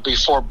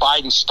before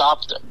Biden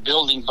stopped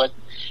building, but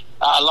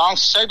along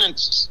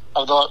segments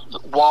of the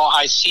wall,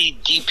 I see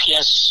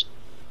DPS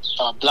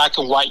black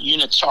and white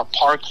units are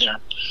parked there,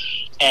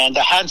 and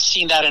I hadn't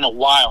seen that in a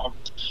while.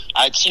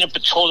 I'd seen it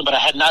patrolling, but I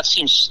had not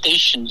seen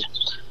stationed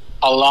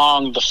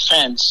along the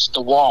fence,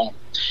 the wall,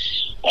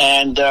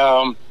 and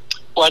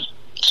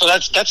so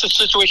that's the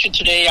situation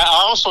today. I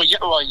also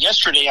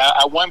yesterday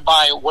I went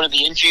by one of the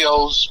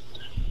NGOs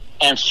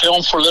and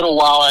filmed for a little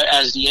while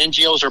as the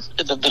NGOs are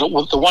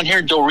the one here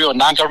in Del Rio, a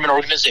non-government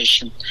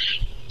organization,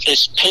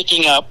 is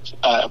picking up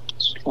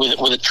with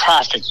the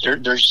traffic.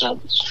 There's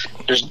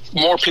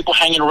more people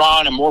hanging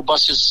around and more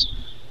buses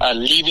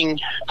leaving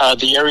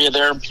the area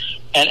there,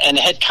 and it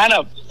had kind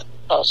of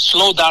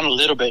slowed down a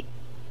little bit.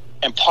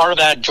 And part of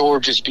that,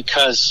 George, is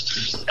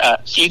because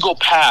Eagle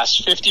Pass,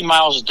 50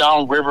 miles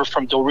downriver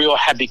from Del Rio,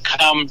 had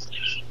become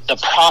the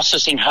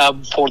processing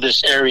hub for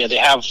this area. They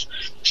have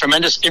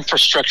tremendous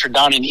infrastructure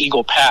down in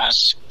Eagle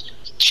Pass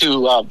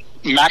to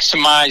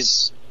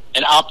maximize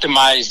and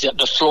optimize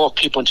the flow of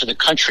people into the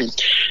country.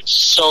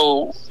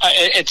 So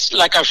it's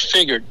like I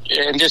figured,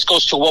 and this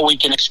goes to what we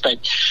can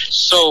expect.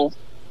 So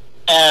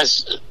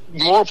as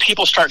more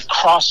people start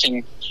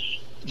crossing,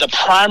 the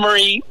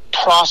primary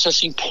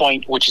processing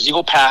point, which is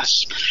Eagle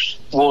Pass,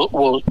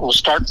 will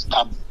start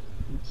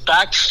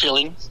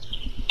backfilling,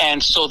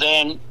 and so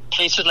then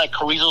places like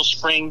Carrizo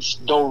Springs,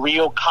 Del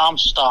Rio,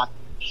 Comstock,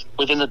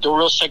 within the Del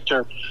Rio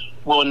sector,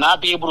 will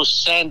not be able to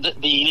send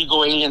the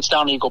illegal aliens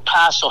down Eagle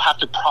Pass. So have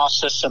to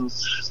process them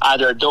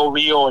either at Del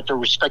Rio or at their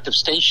respective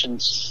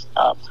stations,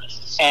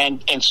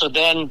 and so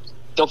then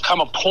there'll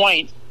come a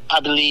point, I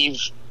believe.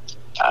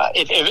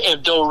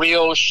 If Del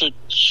Rio should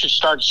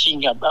start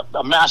seeing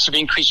a massive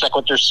increase like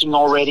what they're seeing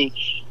already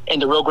in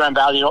the Rio Grande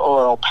Valley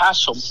or El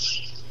Paso,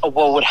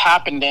 what would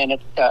happen then?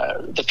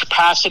 The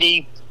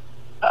capacity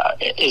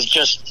is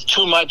just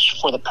too much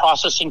for the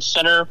processing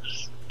center.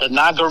 The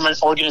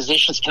non-government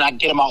organizations cannot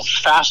get them out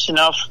fast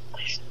enough.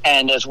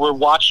 And as we're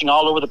watching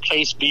all over the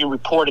place being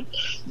reported,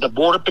 the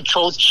Border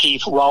Patrol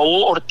Chief,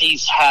 Raul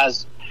Ortiz,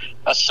 has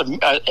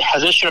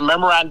issued a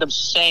memorandum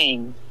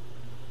saying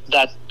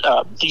that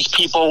these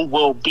people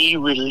will be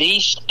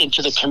released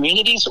into the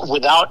communities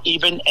without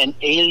even an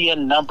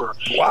alien number.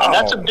 Wow. And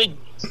that's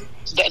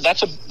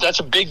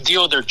a big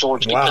deal there,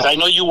 George, because I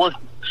know you work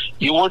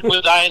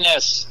with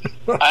INS.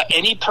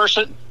 Any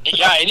person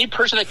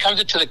that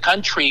comes into the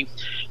country,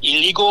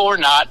 illegal or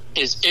not,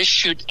 is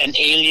issued an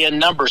alien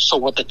number. So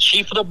what the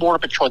chief of the Border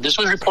Patrol, this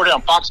was reported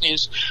on Fox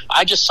News,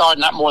 I just saw it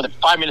not more than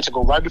 5 minutes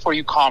ago, right before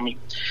you called me,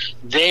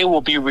 they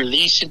will be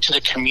released into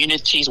the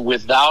communities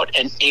without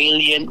an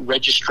alien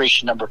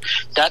registration number.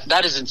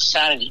 That is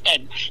insanity.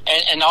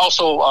 And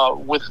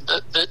also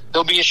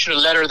they'll be issued a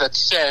letter that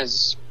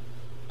says,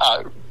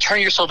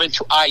 turn yourself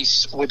into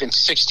ICE within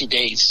 60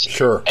 days.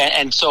 Sure.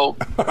 And so,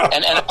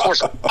 and of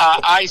course,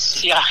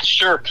 ICE, yeah,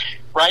 sure.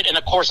 Right. And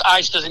of course,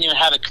 ICE doesn't even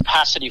have the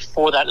capacity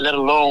for that, let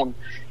alone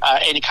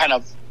any kind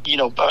of,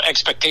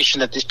 expectation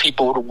that these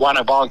people would want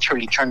to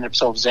voluntarily turn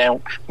themselves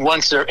in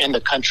once they're in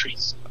the country.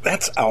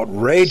 That's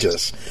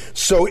outrageous.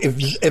 So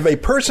if a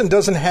person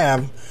doesn't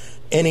have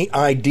any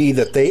ID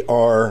that they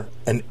are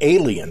an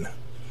alien,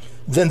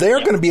 then they are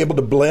going to be able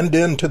to blend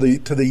into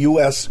the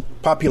U.S.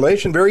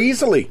 population very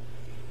easily.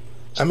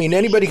 I mean,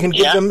 anybody can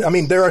give them. I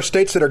mean, there are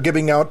states that are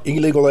giving out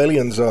illegal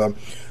aliens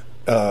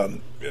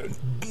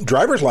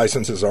driver's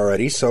licenses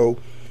already. So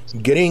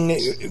getting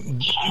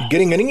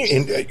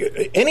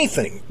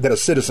anything that a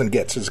citizen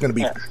gets is going to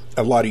be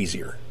a lot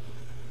easier.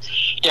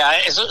 Yeah.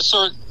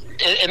 So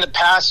in the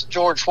past,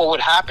 George, what would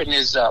happen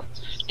is,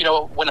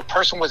 when a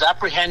person was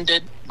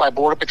apprehended by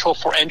Border Patrol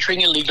for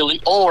entering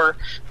illegally, or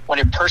when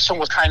a person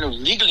was trying to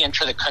legally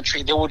enter the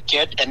country, they would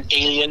get an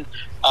alien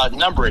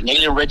number, an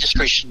alien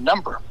registration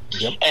number.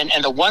 Yep.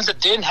 And the ones that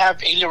didn't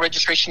have alien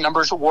registration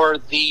numbers were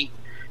the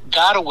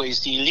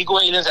gotaways, the illegal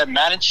aliens that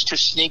managed to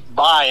sneak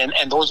by,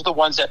 and those are the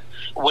ones that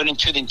went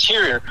into the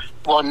interior.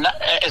 Well,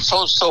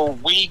 so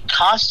we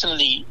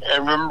constantly, I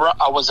remember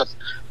I was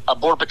a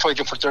Border Patrol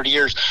agent for 30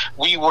 years,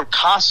 we were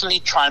constantly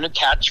trying to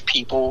catch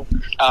people.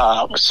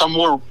 Some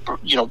were,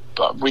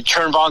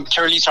 returned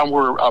voluntarily, some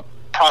were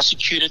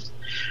prosecuted.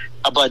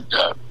 But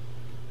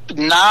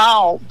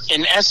now,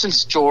 in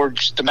essence,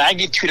 George, the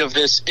magnitude of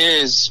this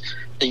is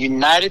the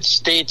United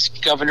States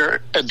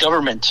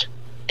government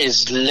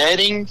is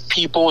letting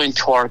people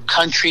into our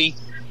country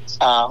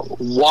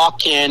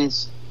walk in,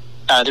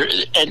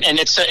 and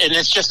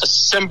it's just a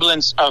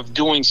semblance of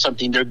doing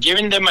something. They're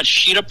giving them a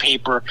sheet of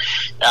paper,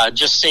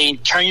 just saying,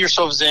 "Turn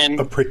yourselves in."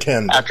 A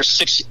pretend. After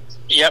 6.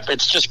 Yep,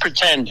 it's just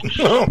pretend.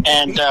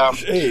 And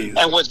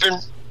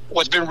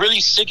what's been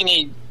really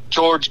sickening,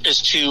 George,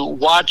 is to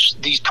watch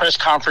these press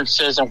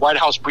conferences and White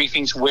House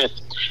briefings with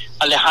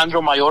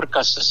Alejandro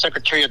Mayorkas, the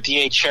Secretary of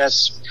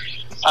DHS,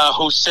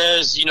 who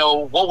says,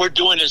 what we're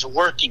doing is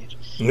working.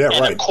 Yeah,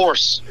 and right. Of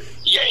course,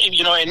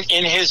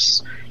 in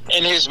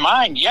his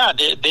mind,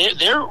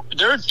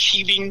 they're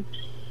achieving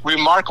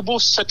remarkable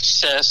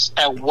success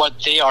at what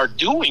they are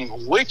doing,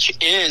 which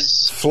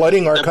is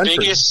flooding our country.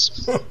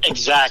 Biggest,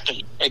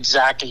 exactly,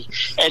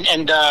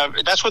 and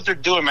that's what they're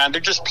doing, man. They're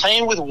just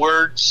playing with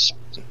words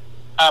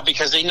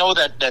because they know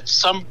that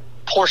some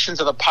portions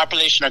of the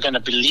population are going to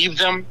believe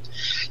them,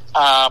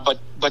 but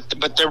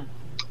they're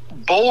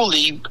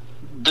boldly,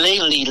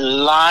 blatantly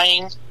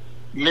lying,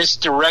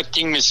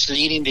 misdirecting,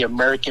 misleading the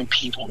American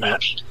people, man,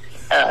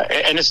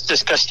 and it's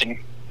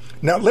disgusting.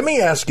 Now, let me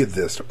ask you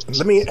this,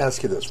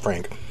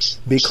 Frank,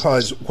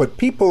 because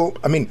people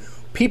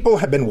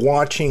have been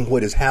watching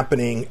what is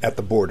happening at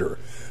the border.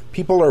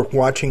 People are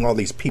watching all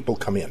these people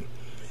come in.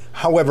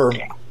 However,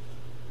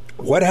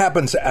 what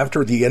happens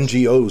after the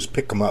NGOs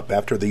pick them up,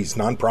 after these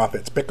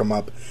nonprofits pick them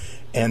up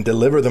and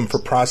deliver them for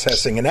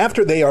processing, and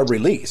after they are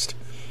released?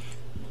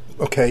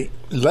 Okay,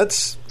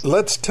 let's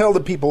tell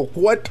the people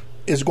what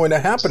is going to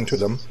happen to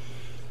them,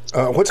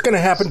 what's going to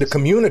happen to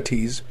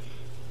communities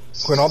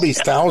when all these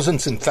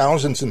thousands and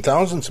thousands and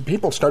thousands of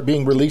people start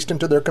being released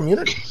into their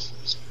community.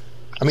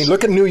 I mean,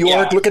 look at New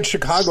York, look at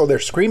Chicago, they're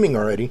screaming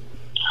already.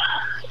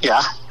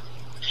 Yeah.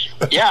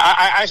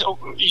 I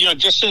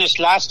just in this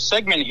last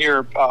segment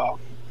here,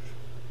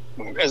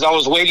 as I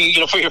was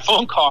waiting, for your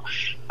phone call,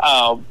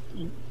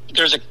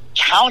 there's a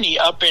county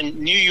up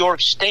in New York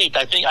State,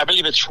 I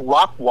believe it's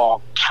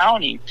Rockwall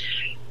County.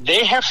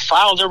 They have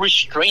filed a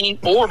restraining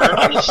order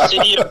on the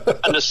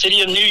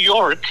city of New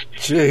York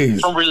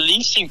from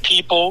releasing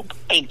people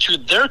into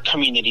their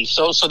community.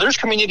 So there's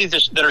communities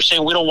that are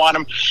saying we don't want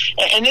them,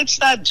 and it's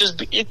not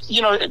just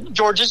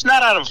George. It's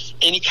not out of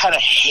any kind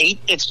of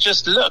hate. It's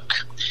just, look,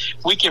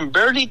 we can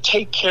barely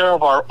take care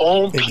of our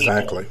own people.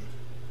 Exactly.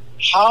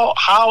 How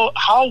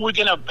are we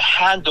going to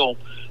handle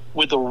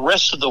with the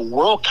rest of the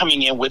world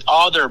coming in with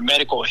all their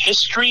medical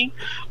history,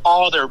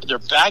 all their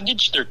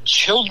baggage, their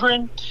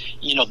children,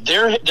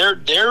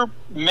 their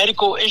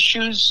medical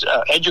issues,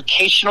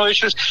 educational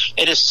issues?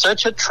 It is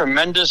such a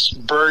tremendous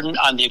burden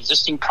on the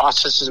existing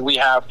processes we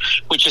have,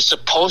 which is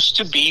supposed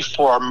to be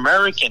for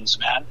Americans,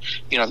 man.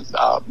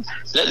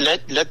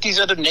 Let these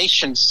other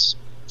nations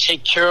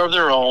take care of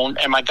their own.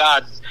 And my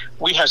God,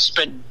 we have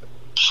spent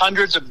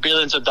hundreds of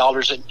billions of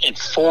dollars in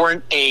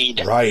foreign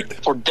aid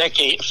for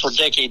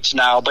decades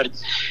now, but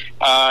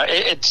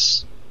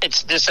it's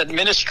this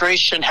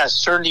administration has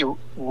certainly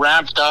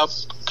ramped up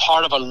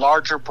part of a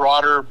larger,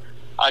 broader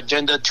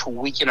agenda to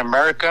weaken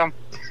America,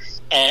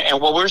 and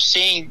what we're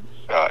seeing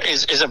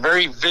is a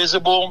very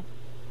visible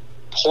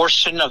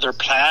portion of their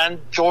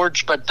plan,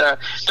 George. But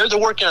they're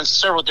working on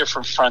several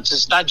different fronts.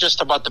 It's not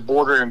just about the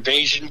border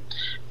invasion;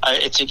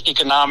 it's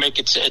economic,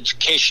 it's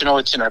educational,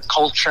 it's in our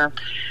culture.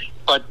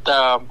 But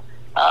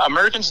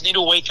Americans need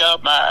to wake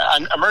up.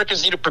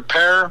 Americans need to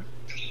prepare.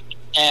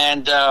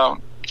 And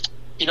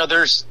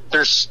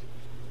there's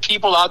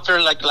people out there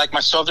like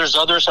myself. There's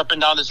others up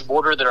and down this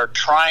border that are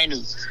trying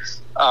to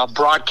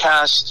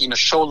broadcast,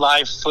 show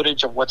live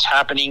footage of what's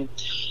happening.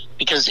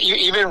 Because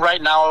even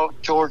right now,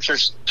 George,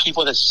 there's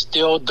people that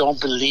still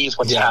don't believe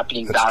what's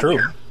happening down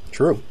here.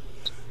 True.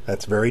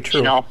 That's very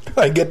true.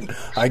 I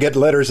get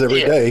letters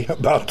every day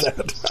about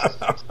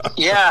that.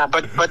 Yeah,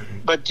 but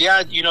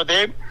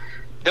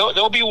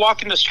they'll be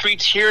walking the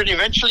streets here, and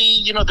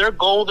eventually,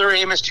 their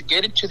aim is to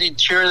get into the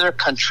interior of their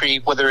country,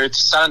 whether it's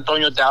San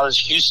Antonio, Dallas,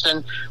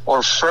 Houston,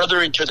 or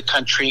further into the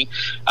country.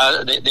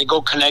 They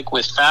go connect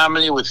with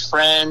family, with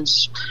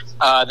friends.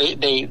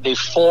 They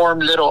form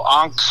little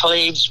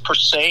enclaves per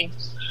se,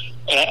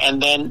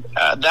 and then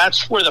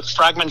that's where the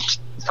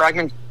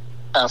fragmenting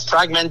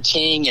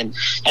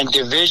and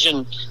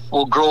division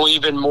will grow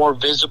even more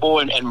visible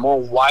and more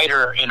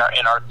wider in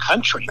our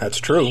country. That's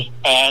true.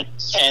 And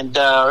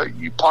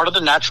part of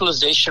the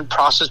naturalization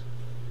process,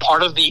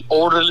 part of the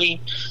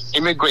orderly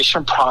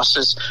immigration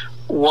process,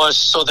 was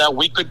so that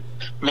we could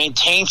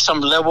maintain some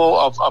level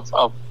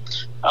of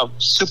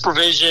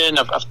supervision,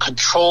 of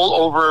control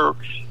over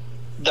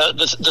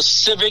the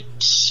civic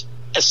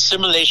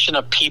assimilation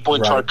of people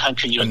into our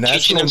country.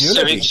 Teaching them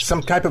civics,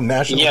 some type of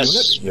national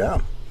unity. Yeah.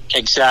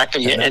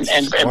 Exactly, and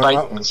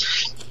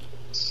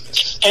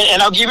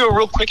I'll give you a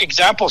real quick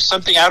example of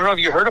something. I don't know if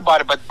you heard about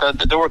it, but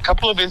there were a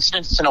couple of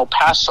incidents in El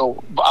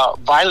Paso,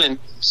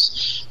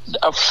 violence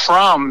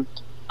from.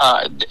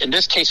 In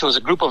this case, it was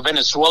a group of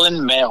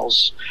Venezuelan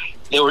males.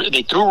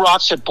 They threw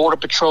rocks at Border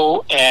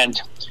Patrol,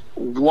 and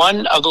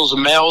one of those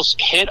males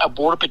hit a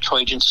Border Patrol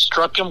agent,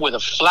 struck him with a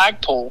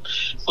flagpole,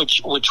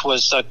 which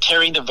was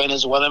carrying the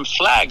Venezuelan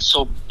flag.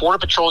 So Border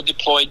Patrol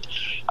deployed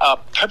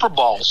pepper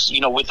balls,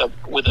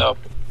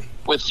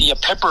 with the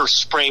pepper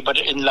spray, but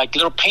in like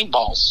little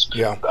paintballs.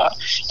 Yeah. But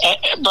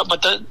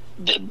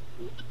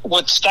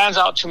what stands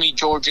out to me,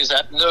 George, is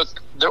that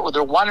look,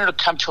 they're wanting to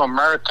come to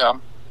America,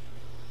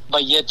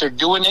 but yet they're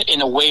doing it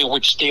in a way in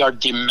which they are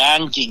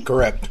demanding.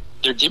 Correct.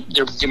 They're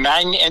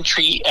demanding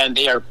entry, and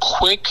they are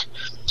quick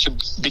to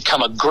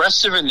become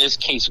aggressive. In this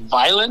case,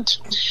 violent.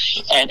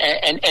 And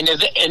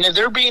if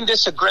they're being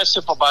this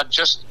aggressive about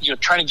just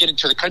trying to get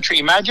into the country,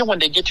 imagine when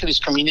they get to these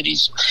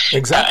communities.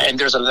 Exactly. And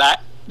there's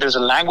a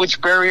language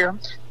barrier.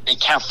 They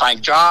can't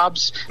find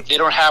jobs. They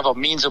don't have a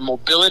means of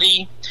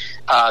mobility.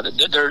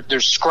 They're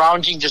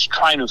scrounging, just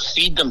trying to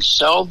feed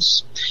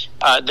themselves.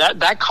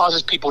 That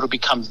causes people to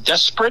become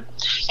desperate,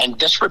 and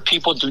desperate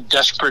people do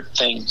desperate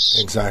things.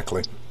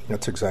 Exactly.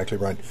 That's exactly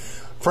right.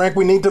 Frank,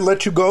 we need to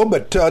let you go,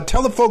 but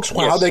tell the folks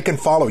how they can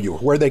follow you,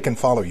 where they can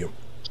follow you.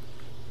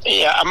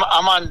 Yeah,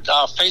 I'm on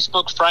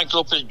Facebook, Frank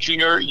Lopez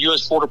Jr.,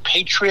 U.S. Border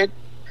Patriot,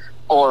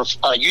 or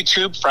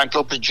YouTube, Frank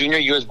Lopez Jr.,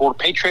 U.S. Border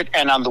Patriot,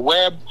 and on the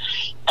web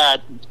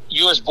at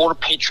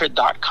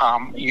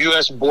usborderpatriot.com,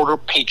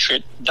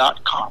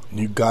 usborderpatriot.com.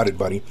 You got it,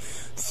 buddy.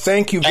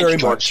 Thank you very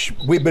much.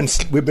 We've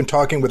been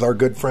talking with our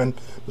good friend,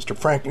 Mr.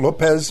 Frank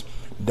Lopez,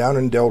 down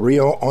in Del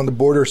Rio on the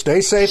border. Stay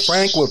safe,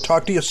 Frank. We'll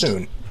talk to you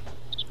soon.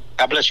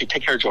 God bless you.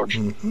 Take care, George.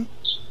 Mm-hmm.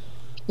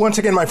 Once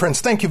again, my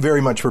friends, thank you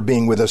very much for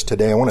being with us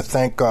today. I want to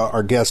thank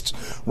our guests,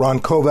 Ron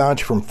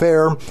Kovac from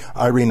FAIR,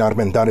 Irene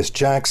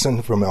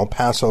Armendariz-Jackson from El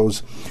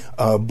Paso's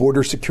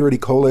Border Security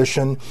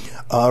Coalition,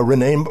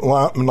 Renee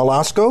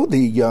Nolasco,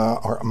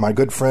 my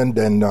good friend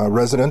and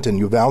resident in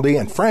Uvalde,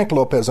 and Frank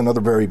Lopez,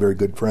 another very, very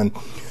good friend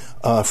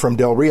from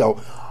Del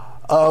Rio.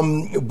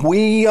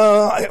 We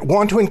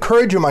want to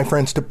encourage you, my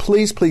friends, to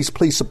please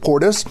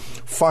support us.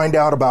 Find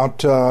out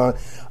about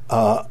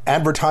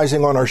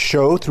advertising on our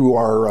show through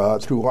our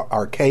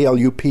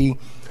KLUP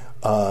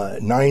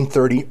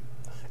 930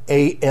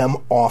 AM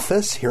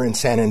office here in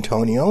San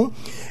Antonio.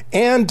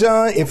 And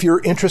if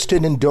you're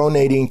interested in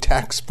donating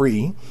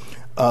tax-free,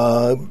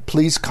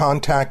 please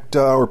contact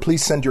or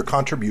please send your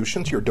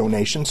contributions, your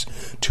donations,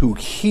 to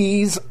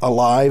He's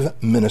Alive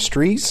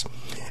Ministries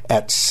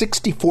at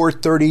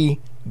 6430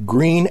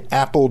 Green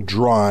Apple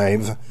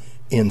Drive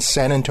in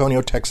San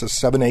Antonio, Texas,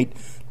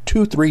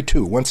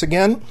 78232. Once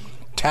again,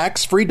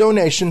 tax-free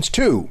donations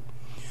to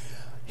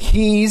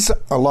He's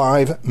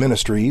Alive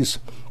Ministries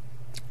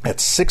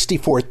at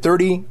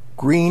 6430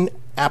 Green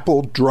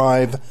Apple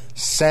Drive,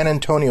 San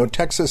Antonio,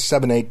 Texas,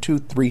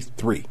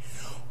 78233.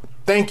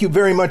 Thank you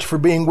very much for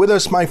being with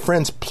us, my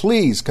friends.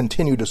 Please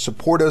continue to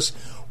support us.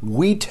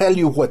 We tell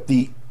you what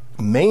the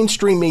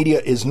mainstream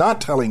media is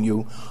not telling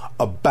you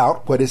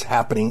about what is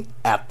happening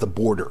at the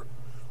border.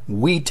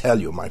 We tell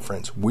you, my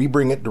friends. We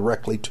bring it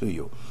directly to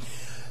you.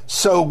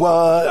 So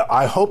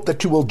I hope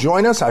that you will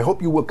join us. I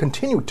hope you will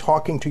continue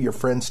talking to your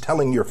friends,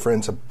 telling your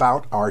friends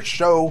about our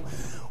show.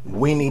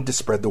 We need to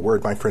spread the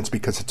word, my friends,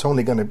 because it's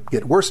only going to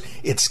get worse.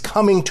 It's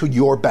coming to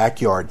your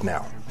backyard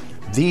now.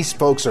 These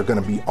folks are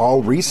going to be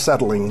all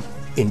resettling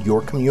in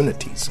your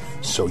communities,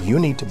 so you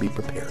need to be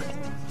prepared.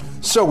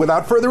 So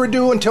without further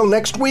ado, until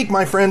next week,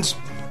 my friends,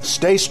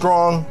 stay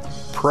strong,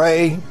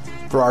 pray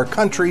for our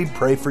country,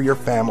 pray for your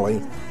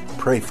family,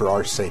 pray for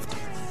our safety.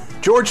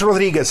 George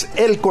Rodriguez,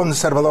 El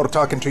Conservador,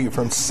 talking to you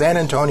from San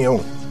Antonio.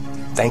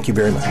 Thank you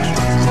very much.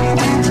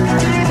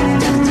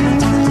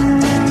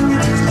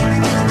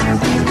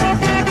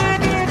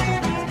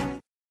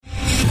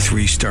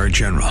 3-star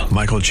General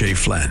Michael J.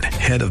 Flynn,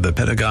 head of the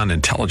Pentagon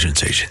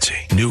Intelligence Agency,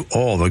 knew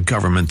all the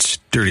government's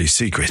dirty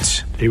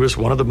secrets. He was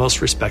one of the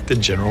most respected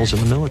generals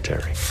in the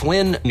military.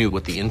 Flynn knew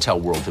what the intel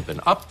world had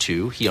been up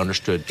to. He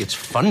understood its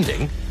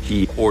funding.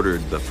 He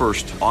ordered the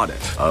first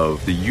audit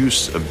of the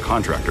use of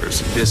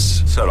contractors.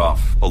 This set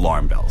off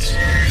alarm bells.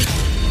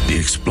 The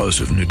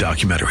explosive new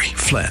documentary,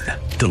 Flynn,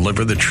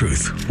 Deliver the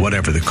Truth,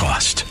 Whatever the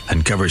Cost,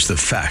 uncovers the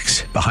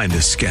facts behind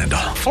this scandal.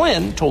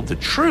 Flynn told the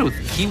truth.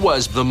 He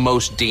was the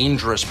most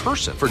dangerous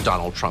person for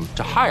Donald Trump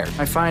to hire.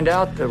 I find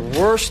out the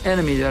worst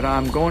enemy that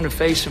I'm going to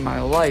face in my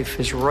life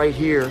is right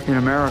here in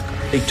America.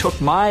 They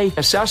took my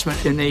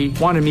assessment and they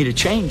wanted me to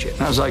change it.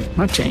 And I was like, I'm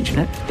not changing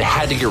it. They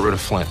had to get rid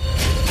of Flynn.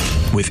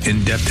 With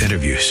in-depth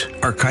interviews,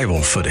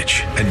 archival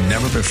footage, and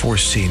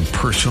never-before-seen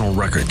personal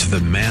records of the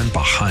man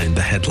behind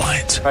the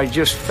headlines. I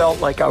just felt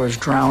like I was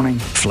drowning.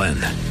 Flynn,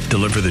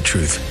 Deliver the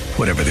Truth,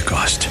 Whatever the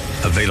Cost.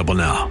 Available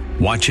now.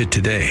 Watch it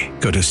today.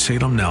 Go to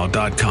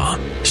salemnow.com.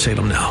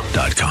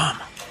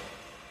 salemnow.com.